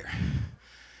meet you there.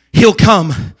 He'll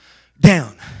come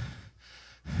down.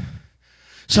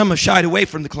 Some have shied away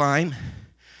from the climb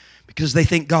because they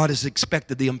think God has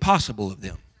expected the impossible of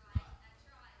them.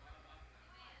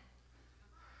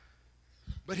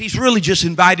 But he's really just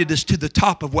invited us to the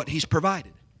top of what he's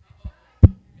provided.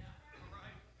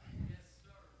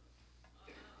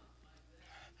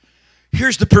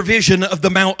 Here's the provision of the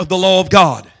mount of the law of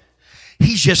God.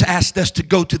 He's just asked us to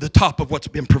go to the top of what's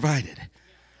been provided.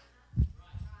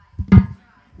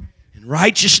 In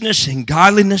righteousness, in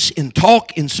godliness, in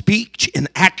talk, in speech, in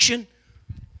action.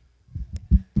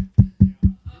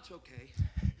 It's okay.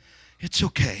 It's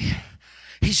okay.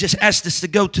 He's just asked us to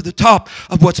go to the top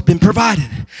of what's been provided.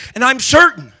 And I'm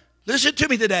certain, listen to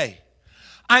me today,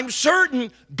 I'm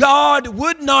certain God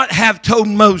would not have told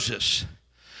Moses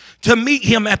to meet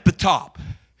him at the top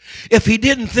if he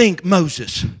didn't think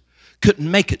Moses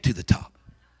couldn't make it to the top.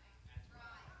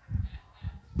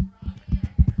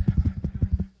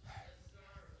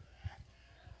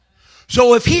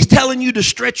 So if he's telling you to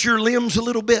stretch your limbs a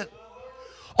little bit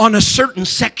on a certain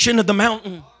section of the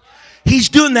mountain, he's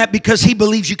doing that because he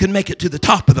believes you can make it to the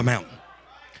top of the mountain.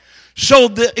 So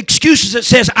the excuses that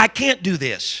says, I can't do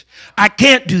this, I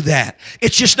can't do that,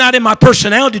 it's just not in my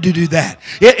personality to do that,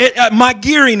 my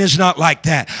gearing is not like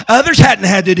that, others hadn't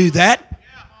had to do that,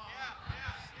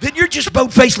 then you're just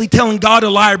bold-facedly telling God a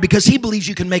liar because he believes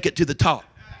you can make it to the top.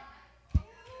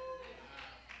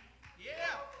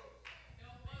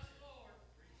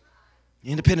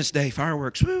 Independence Day,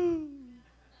 fireworks, woo.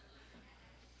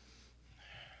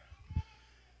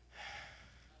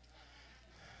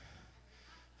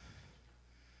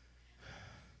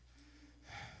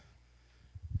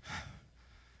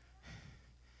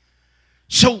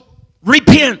 So,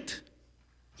 repent.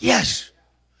 Yes.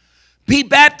 Be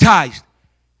baptized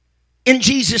in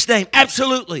Jesus' name.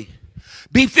 Absolutely.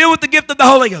 Be filled with the gift of the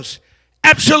Holy Ghost.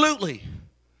 Absolutely.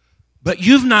 But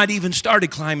you've not even started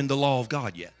climbing the law of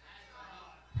God yet.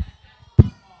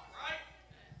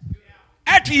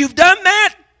 After you've done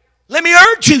that, let me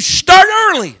urge you, start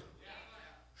early.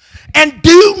 And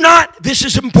do not, this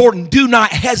is important, do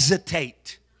not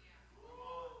hesitate.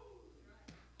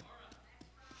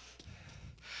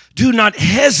 Do not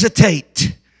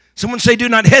hesitate. Someone say, do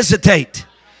not hesitate.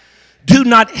 Do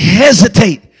not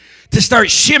hesitate to start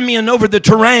shimmying over the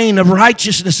terrain of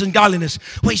righteousness and godliness.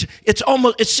 Wait,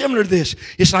 it's similar to this.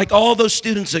 It's like all those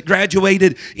students that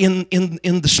graduated in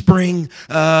the spring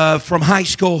from high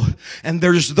school, and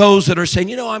there's those that are saying,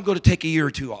 you know, I'm going to take a year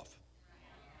or two off.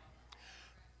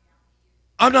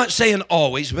 I'm not saying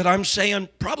always, but I'm saying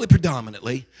probably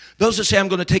predominantly. Those that say I'm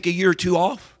going to take a year or two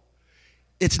off,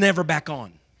 it's never back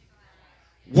on.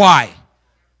 Why?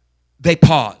 They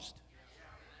paused.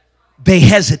 They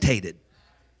hesitated.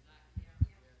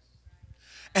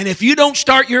 And if you don't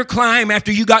start your climb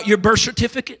after you got your birth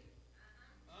certificate,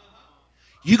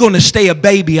 you're going to stay a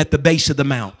baby at the base of the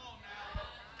mount.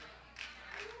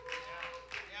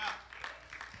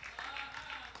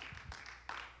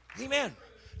 Amen.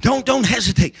 Don't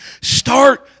hesitate.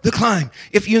 Start the climb.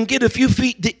 If you can get a few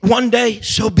feet one day,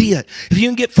 so be it. If you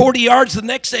can get 40 yards the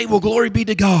next day, well, glory be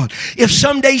to God. If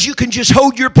some days you can just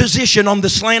hold your position on the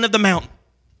slant of the mountain,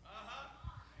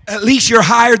 at least you're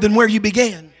higher than where you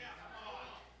began.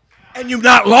 And you've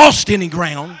not lost any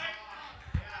ground.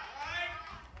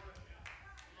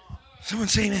 Someone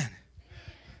say amen.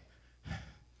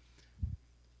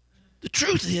 The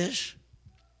truth is,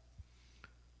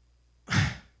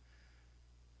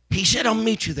 he said, I'll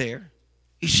meet you there.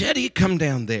 He said he'd come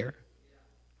down there.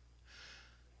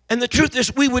 And the truth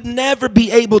is, we would never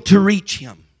be able to reach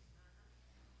him.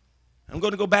 I'm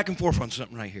going to go back and forth on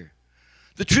something right here.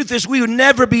 The truth is, we would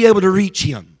never be able to reach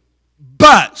him.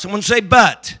 But, someone say,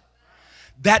 but,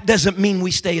 that doesn't mean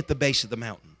we stay at the base of the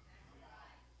mountain.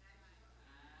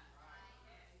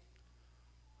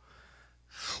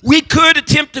 We could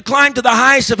attempt to climb to the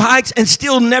highest of heights and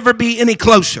still never be any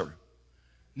closer.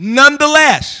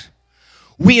 Nonetheless,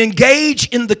 we engage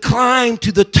in the climb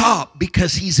to the top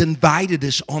because he's invited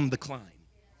us on the climb.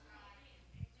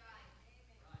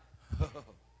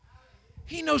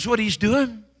 He knows what he's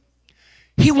doing.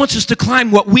 He wants us to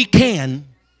climb what we can,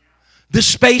 the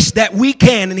space that we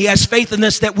can, and he has faith in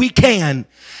us that we can,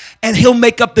 and he'll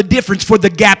make up the difference for the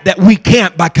gap that we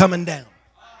can't by coming down.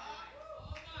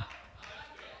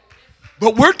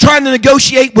 But we're trying to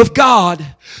negotiate with God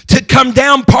to come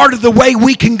down part of the way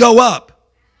we can go up.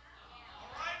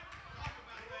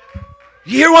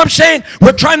 You hear what I'm saying?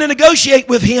 We're trying to negotiate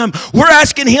with him. We're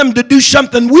asking him to do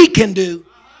something we can do.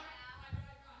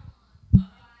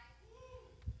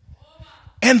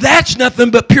 And that's nothing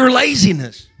but pure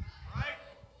laziness.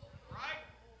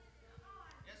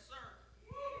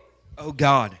 Oh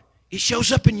God, it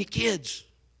shows up in your kids.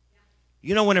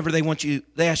 You know, whenever they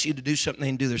ask you to do something they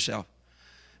can do themselves.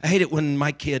 I hate it when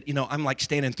my kid, I'm like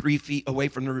standing 3 feet away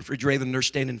from the refrigerator and they're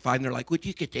standing 5 and they're like, would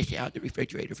you get this out of the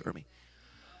refrigerator for me?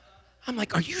 I'm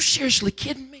like, are you seriously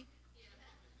kidding me?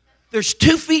 There's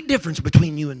 2 feet difference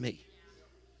between you and me.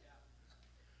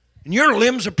 And your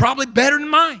limbs are probably better than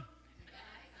mine.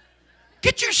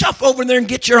 Get yourself over there and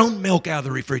get your own milk out of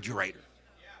the refrigerator.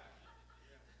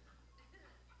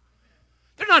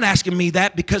 They're not asking me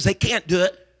that because they can't do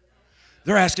it.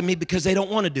 They're asking me because they don't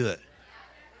want to do it.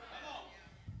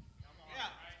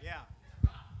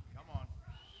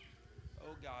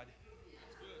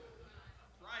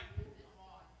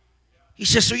 He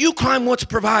says, so you climb what's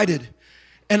provided,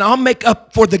 and I'll make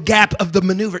up for the gap of the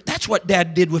maneuver. That's what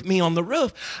Dad did with me on the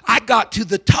roof. I got to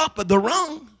the top of the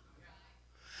rung,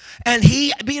 and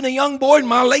he, being a young boy, and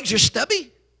my legs are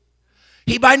stubby,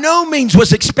 he by no means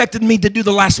was expecting me to do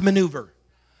the last maneuver.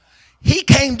 He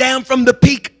came down from the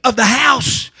peak of the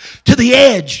house to the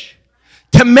edge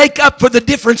to make up for the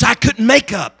difference I couldn't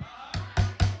make up.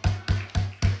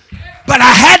 But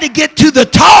I had to get to the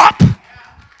top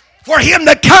for him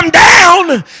to come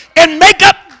down and make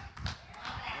up.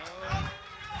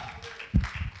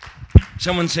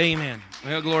 Someone say amen.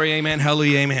 Well, glory, amen,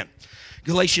 hallelujah, amen.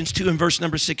 Galatians 2 and verse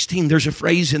number 16, there's a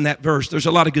phrase in that verse. There's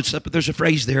a lot of good stuff, but there's a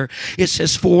phrase there. It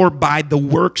says, for by the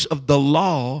works of the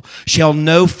law shall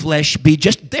no flesh be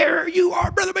just. There you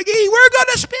are, Brother McGee. We're going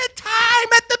to spend time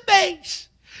at the base.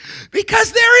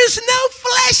 Because there is no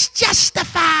flesh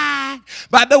justified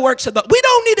by the works of the law. We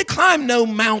don't need to climb no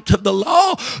mount of the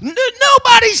law.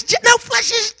 No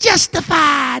flesh is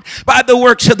justified by the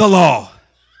works of the law.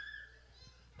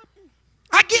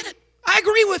 I get it. I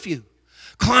agree with you.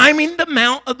 Climbing the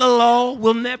mount of the law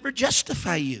will never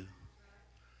justify you.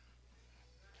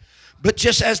 But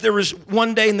just as there is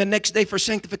one day and the next day for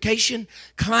sanctification,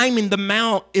 climbing the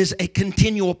mount is a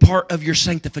continual part of your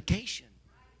sanctification.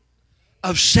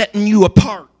 Of setting you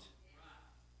apart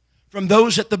from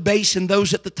those at the base and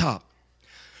those at the top.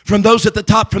 From those at the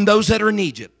top, from those that are in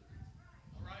Egypt.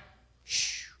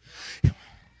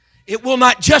 It will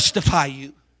not justify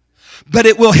you, but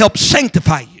it will help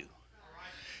sanctify you.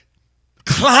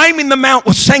 Climbing the mount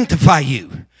will sanctify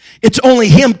you. It's only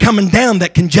him coming down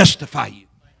that can justify you.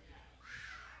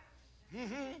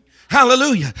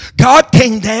 Hallelujah. God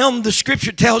came down, the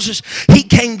scripture tells us, he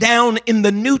came down in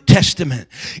the New Testament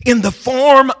in the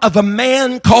form of a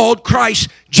man called Christ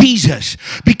Jesus.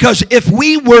 Because if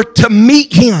we were to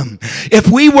meet him, if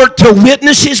we were to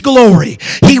witness his glory,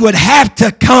 he would have to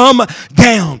come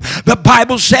down. The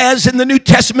Bible says in the New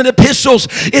Testament epistles,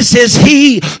 it says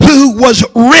he who was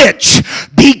rich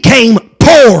became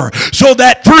poor, so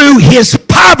that through his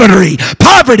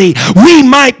poverty we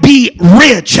might be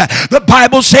rich. The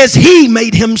Bible says he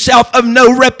made himself of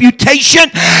no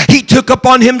reputation. He took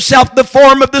upon himself the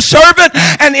form of the servant,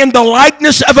 and in the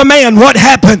likeness of a man, what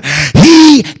happened?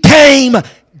 He came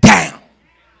down.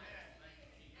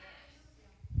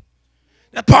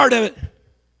 Now, part of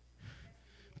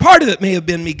it may have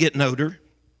been me getting older.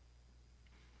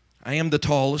 I am the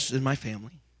tallest in my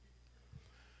family.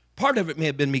 Part of it may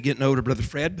have been me getting older, Brother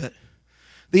Fred, but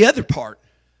the other part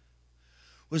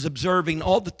was observing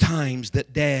all the times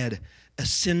that Dad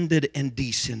ascended and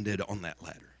descended on that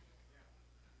ladder.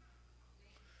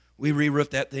 We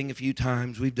re-roofed that thing a few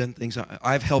times. We've done things.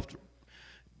 I've helped.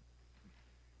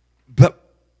 But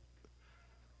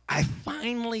I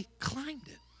finally climbed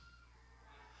it.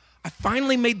 I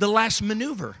finally made the last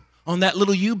maneuver on that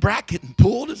little U bracket and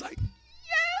pulled. It's like,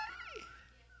 yay!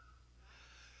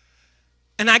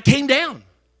 And I came down.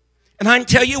 And I can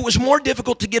tell you it was more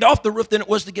difficult to get off the roof than it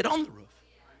was to get on the roof.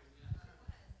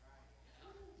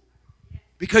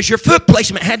 Because your foot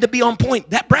placement had to be on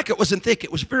point. That bracket wasn't thick.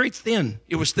 It was very thin.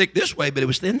 It was thick this way, but it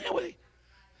was thin that way.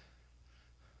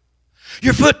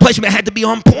 Your foot placement had to be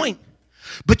on point.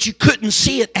 But you couldn't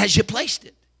see it as you placed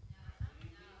it.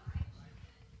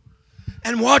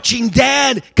 And watching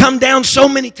Dad come down so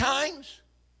many times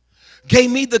gave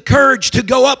me the courage to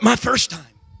go up my first time.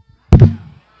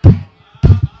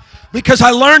 Because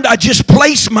I learned I just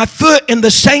placed my foot in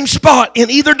the same spot in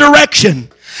either direction.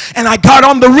 And I got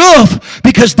on the roof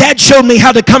because Dad showed me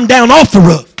how to come down off the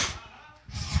roof.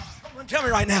 Someone tell me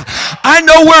right now. I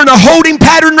know we're in a holding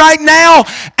pattern right now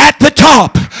at the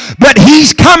top, but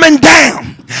he's coming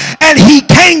down. And he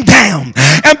came down.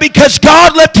 And because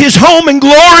God left his home in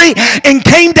glory and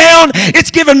came down, it's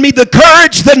given me the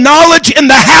courage, the knowledge, and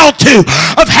the how-to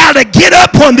of how to get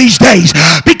up one of these days.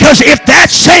 Because if that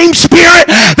same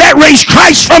spirit that raised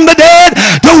Christ from the dead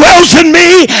dwells in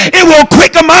me, it will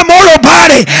quicken my mortal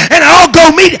body. And I'll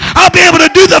be able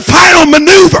to do the final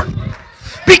maneuver.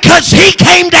 Because he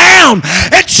came down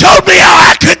and showed me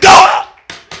how I could go up.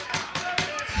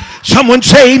 Someone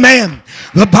say amen.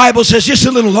 The Bible says, just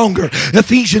a little longer,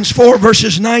 Ephesians 4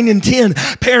 verses 9 and 10,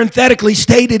 parenthetically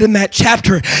stated in that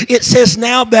chapter, it says,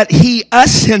 now that he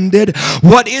ascended,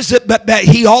 what is it but that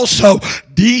he also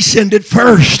descended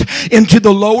first into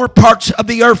the lower parts of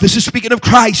the earth. This is speaking of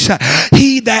Christ.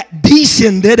 He that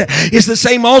descended is the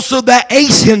same also that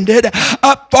ascended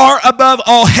up far above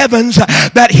all heavens,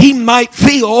 that he might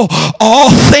fill all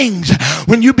things.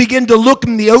 When you begin to look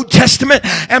in the Old Testament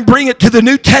and bring it to the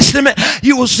New Testament,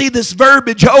 you will see this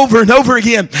verbiage over and over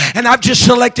again. And I've just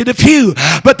selected a few.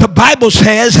 But the Bible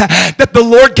says that the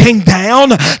Lord came down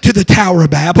to the Tower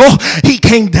of Babel. He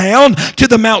came down to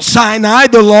the Mount Sinai,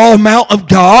 the law mount of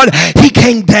God. He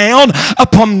came down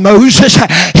upon Moses.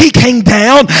 He came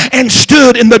down and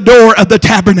stood in the door of the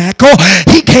tabernacle.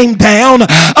 He came down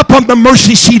upon the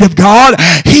mercy seat of God.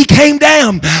 He came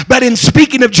down. But in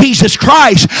speaking of Jesus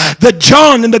Christ,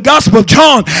 in the Gospel of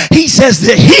John, he says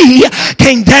that he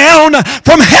came down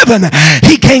from heaven.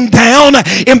 He came down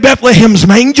in Bethlehem's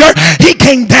manger. He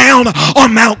came down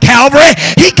on Mount Calvary.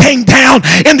 He came down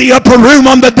in the upper room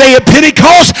on the day of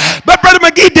Pentecost. But Brother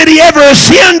McGee, did he ever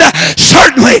ascend?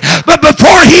 Certainly. But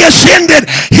before he ascended,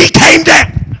 he came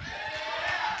down.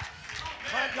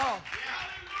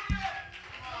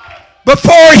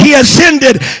 Before he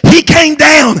ascended, he came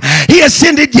down. He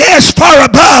ascended, yes, far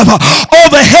above all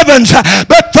the heavens.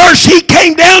 But first he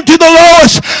came down to the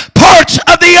lowest parts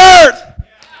of the earth.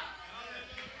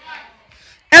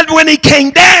 And when he came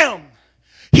down,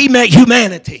 he met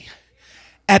humanity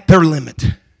at their limit.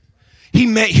 He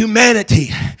met humanity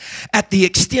at the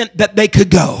extent that they could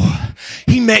go.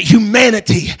 He met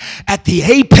humanity at the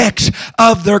apex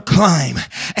of their climb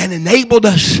and enabled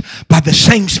us by the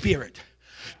same Spirit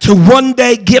to one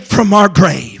day get from our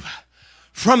grave,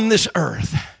 from this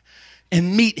earth,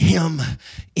 and meet him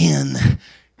in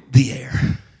the air.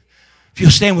 If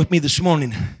you'll stand with me this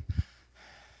morning,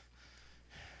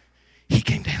 he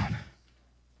came down.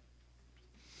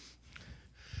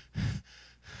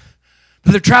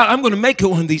 Brother Trout, I'm going to make it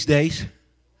one of these days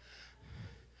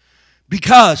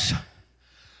because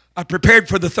I prepared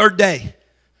for the third day.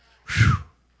 Whew.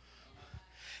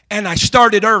 And I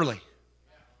started early.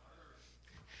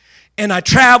 And I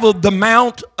traveled the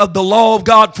mount of the law of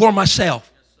God for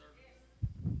myself.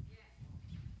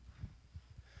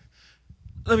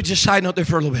 Let me just side note there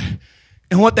for a little bit.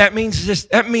 And what that means is this,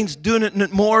 that means doing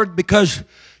it more because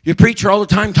your preacher all the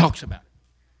time talks about it.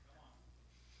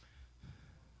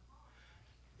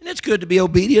 And it's good to be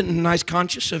obedient and nice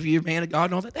conscious of your man of God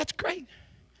and all that. That's great.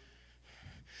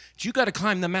 But you got to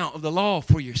climb the mount of the law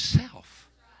for yourself.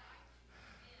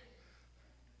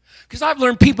 Because I've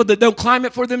learned people that don't climb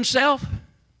it for themselves,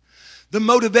 the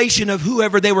motivation of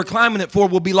whoever they were climbing it for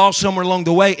will be lost somewhere along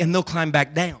the way and they'll climb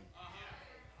back down.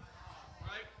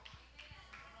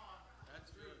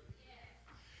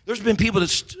 There's been people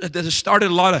that have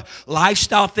started a lot of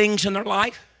lifestyle things in their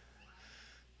life.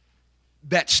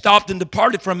 that stopped and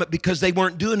departed from it because they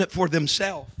weren't doing it for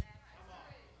themselves.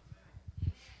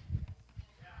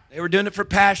 They were doing it for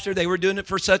pastor. They were doing it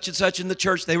for such and such in the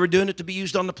church. They were doing it to be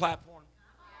used on the platform.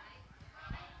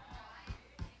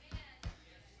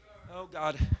 Oh,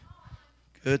 God.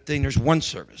 Good thing there's one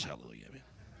service. Hallelujah.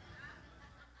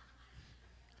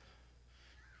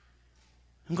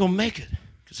 I'm going to make it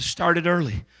because I started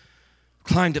early.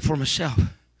 Climbed it for myself.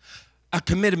 I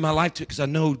committed my life to it because I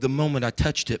know the moment I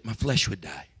touched it, my flesh would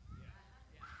die.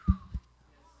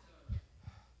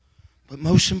 But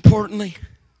most importantly,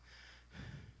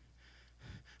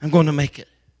 I'm going to make it.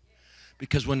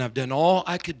 Because when I've done all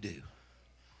I could do,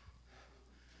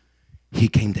 He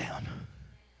came down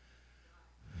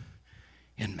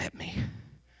and met me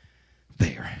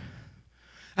there.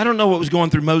 I don't know what was going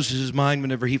through Moses' mind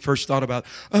whenever he first thought about,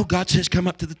 oh, God says come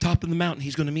up to the top of the mountain.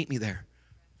 He's going to meet me there.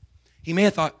 He may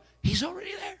have thought, He's already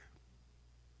there.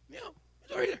 You know,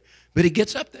 He's already there. But He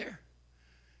gets up there.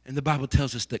 And the Bible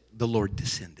tells us that the Lord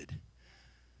descended.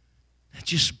 That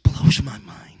just blows my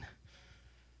mind.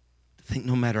 To think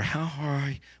no matter how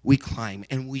high we climb,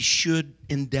 and we should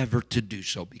endeavor to do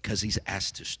so because He's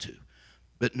asked us to.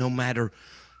 But no matter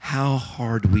how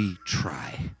hard we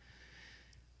try,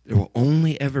 there will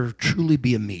only ever truly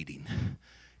be a meeting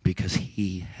because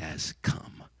He has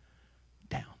come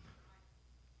down.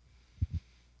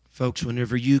 Folks,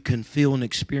 whenever you can feel and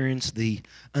experience the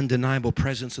undeniable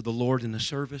presence of the Lord in the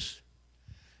service,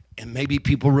 and maybe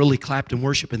people really clapped and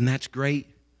worship, and that's great.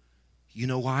 You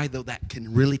know why, though, that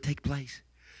can really take place?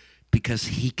 Because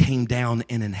He came down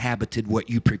and inhabited what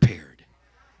you prepared.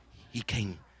 He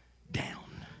came down.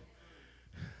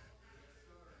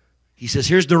 He says,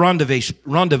 here's the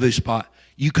rendezvous spot.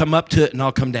 You come up to it and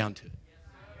I'll come down to it.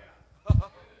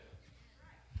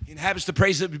 He inhabits the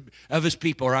praise of His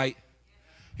people, right?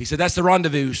 He said, that's the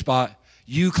rendezvous spot.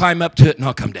 You climb up to it and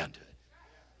I'll come down to it.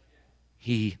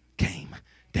 He came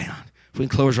down. If we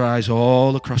can close our eyes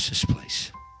all across this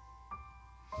place.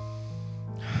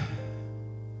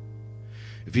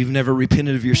 If you've never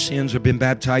repented of your sins or been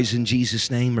baptized in Jesus'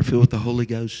 name or filled with the Holy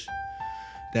Ghost,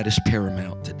 that is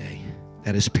paramount today.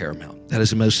 That is paramount. That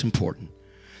is the most important.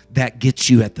 That gets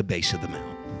you at the base of the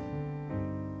mountain.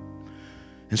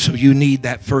 And so you need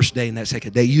that first day and that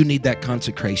second day. You need that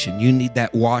consecration. You need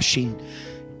that washing,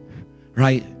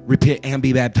 right? Repent and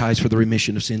be baptized for the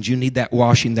remission of sins. You need that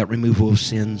washing, that removal of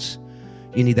sins.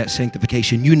 You need that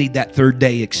sanctification. You need that third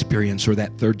day experience or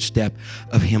that third step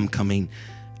of Him coming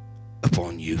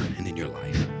upon you and in your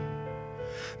life.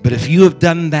 But if you have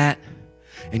done that,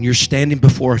 and you're standing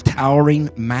before a towering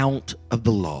mount of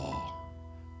the law,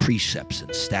 precepts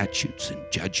and statutes and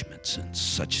judgments and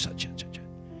such.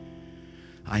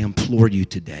 I implore you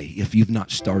today, if you've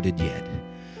not started yet,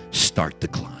 start the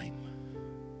climb.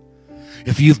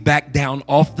 If you've backed down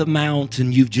off the mount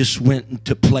and you've just went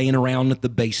into playing around at the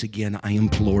base again, I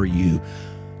implore you,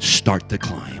 start the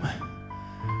climb.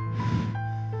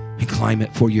 And climb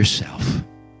it for yourself.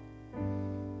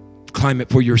 Climb it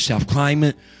for yourself. Climb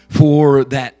it for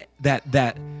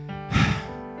that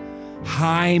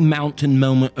high mountain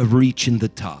moment of reaching the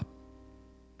top.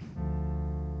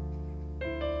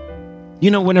 You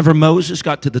know, whenever Moses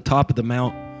got to the top of the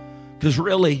mount, because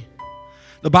really,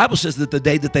 the Bible says that the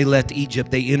day that they left Egypt,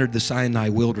 they entered the Sinai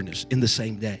wilderness in the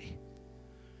same day.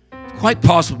 Quite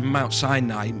possibly Mount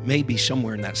Sinai may be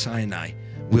somewhere in that Sinai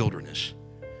wilderness.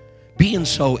 Being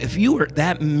so, if you were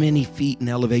that many feet in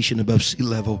elevation above sea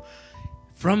level,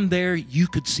 from there you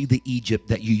could see the Egypt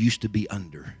that you used to be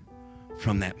under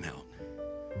from that mountain.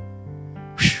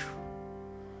 Whew.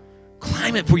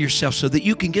 Climb it for yourself so that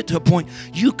you can get to a point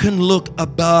you can look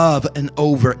above and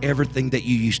over everything that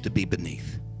you used to be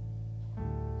beneath.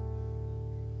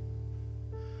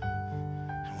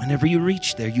 Whenever you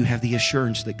reach there, you have the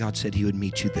assurance that God said He would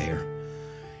meet you there.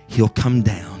 He'll come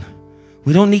down.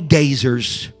 We don't need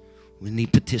gazers. We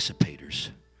need participators.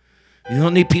 We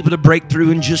don't need people to break through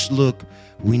and just look.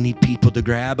 We need people to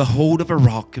grab a hold of a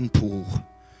rock and pull.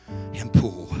 And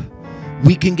pull.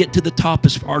 We can get to the top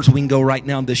as far as we can go right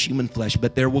now in this human flesh,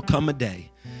 but there will come a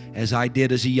day, as I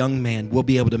did as a young man, we'll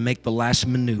be able to make the last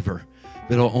maneuver,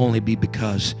 but it'll only be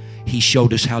because He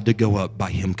showed us how to go up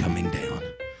by Him coming down.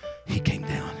 He came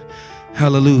down.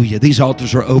 Hallelujah. These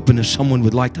altars are open if someone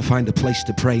would like to find a place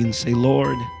to pray and say,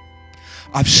 Lord,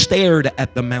 I've stared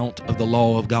at the mount of the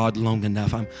law of God long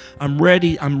enough. I'm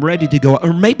ready to go.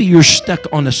 Or maybe you're stuck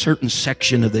on a certain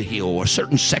section of the hill or a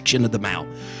certain section of the mount,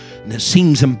 and it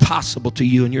seems impossible to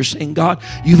you, and you're saying, God,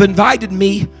 you've invited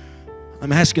me.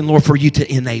 I'm asking, Lord, for you to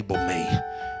enable me.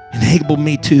 Enable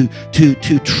me to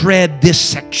tread this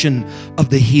section of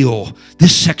the hill,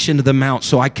 this section of the mount,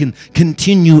 so I can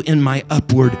continue in my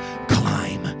upward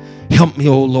climb. Help me,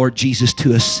 oh Lord Jesus,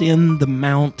 to ascend the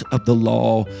mount of the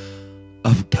law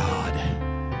of God.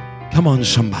 Come on,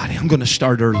 somebody. I'm going to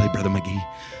start early, Brother McGee.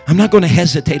 I'm not going to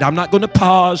hesitate. I'm not going to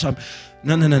pause. No.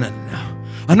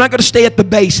 I'm not going to stay at the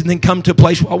base and then come to a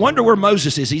place where I wonder where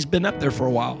Moses is. He's been up there for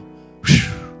a while.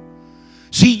 Whew.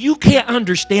 See, you can't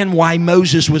understand why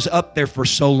Moses was up there for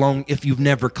so long if you've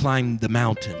never climbed the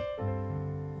mountain.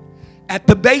 At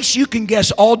the base, you can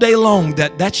guess all day long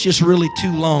that that's just really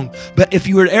too long. But if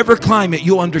you were to ever climb it,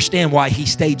 you'll understand why he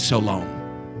stayed so long.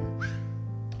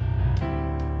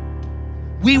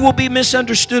 We will be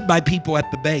misunderstood by people at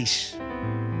the base.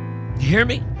 You hear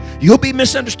me? You'll be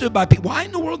misunderstood by people. Why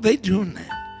in the world are they doing that?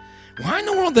 Why in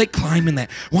the world are they climbing that?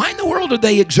 Why in the world are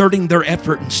they exerting their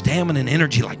effort and stamina and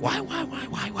energy? Like, why?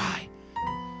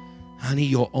 Honey,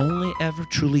 you'll only ever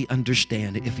truly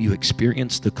understand if you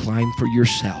experience the climb for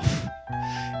yourself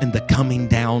and the coming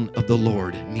down of the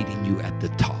Lord meeting you at the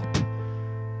top.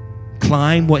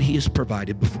 Climb what he has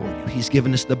provided before you. He's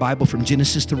given us the Bible from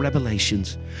Genesis to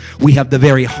Revelations. We have the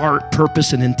very heart,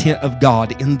 purpose, and intent of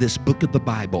God in this book of the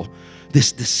Bible.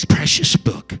 This precious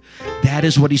book. That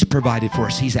is what he's provided for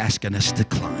us. He's asking us to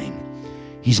climb.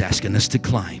 He's asking us to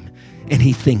climb. And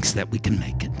he thinks that we can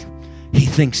make it. He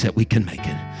thinks that we can make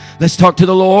it. Let's talk to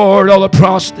the Lord all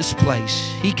across this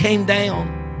place. He came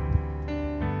down.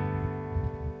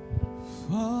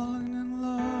 Falling in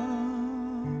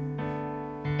love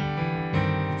with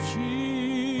Jesus.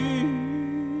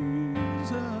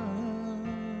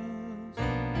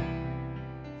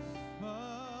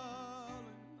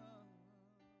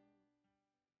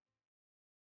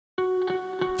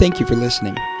 Thank you for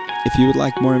listening. If you would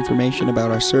like more information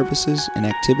about our services and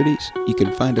activities, you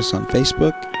can find us on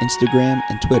Facebook, Instagram,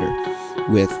 and Twitter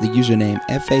with the username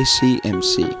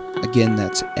FACMC. Again,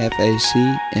 that's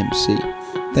FACMC.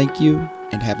 Thank you,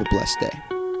 and have a blessed day.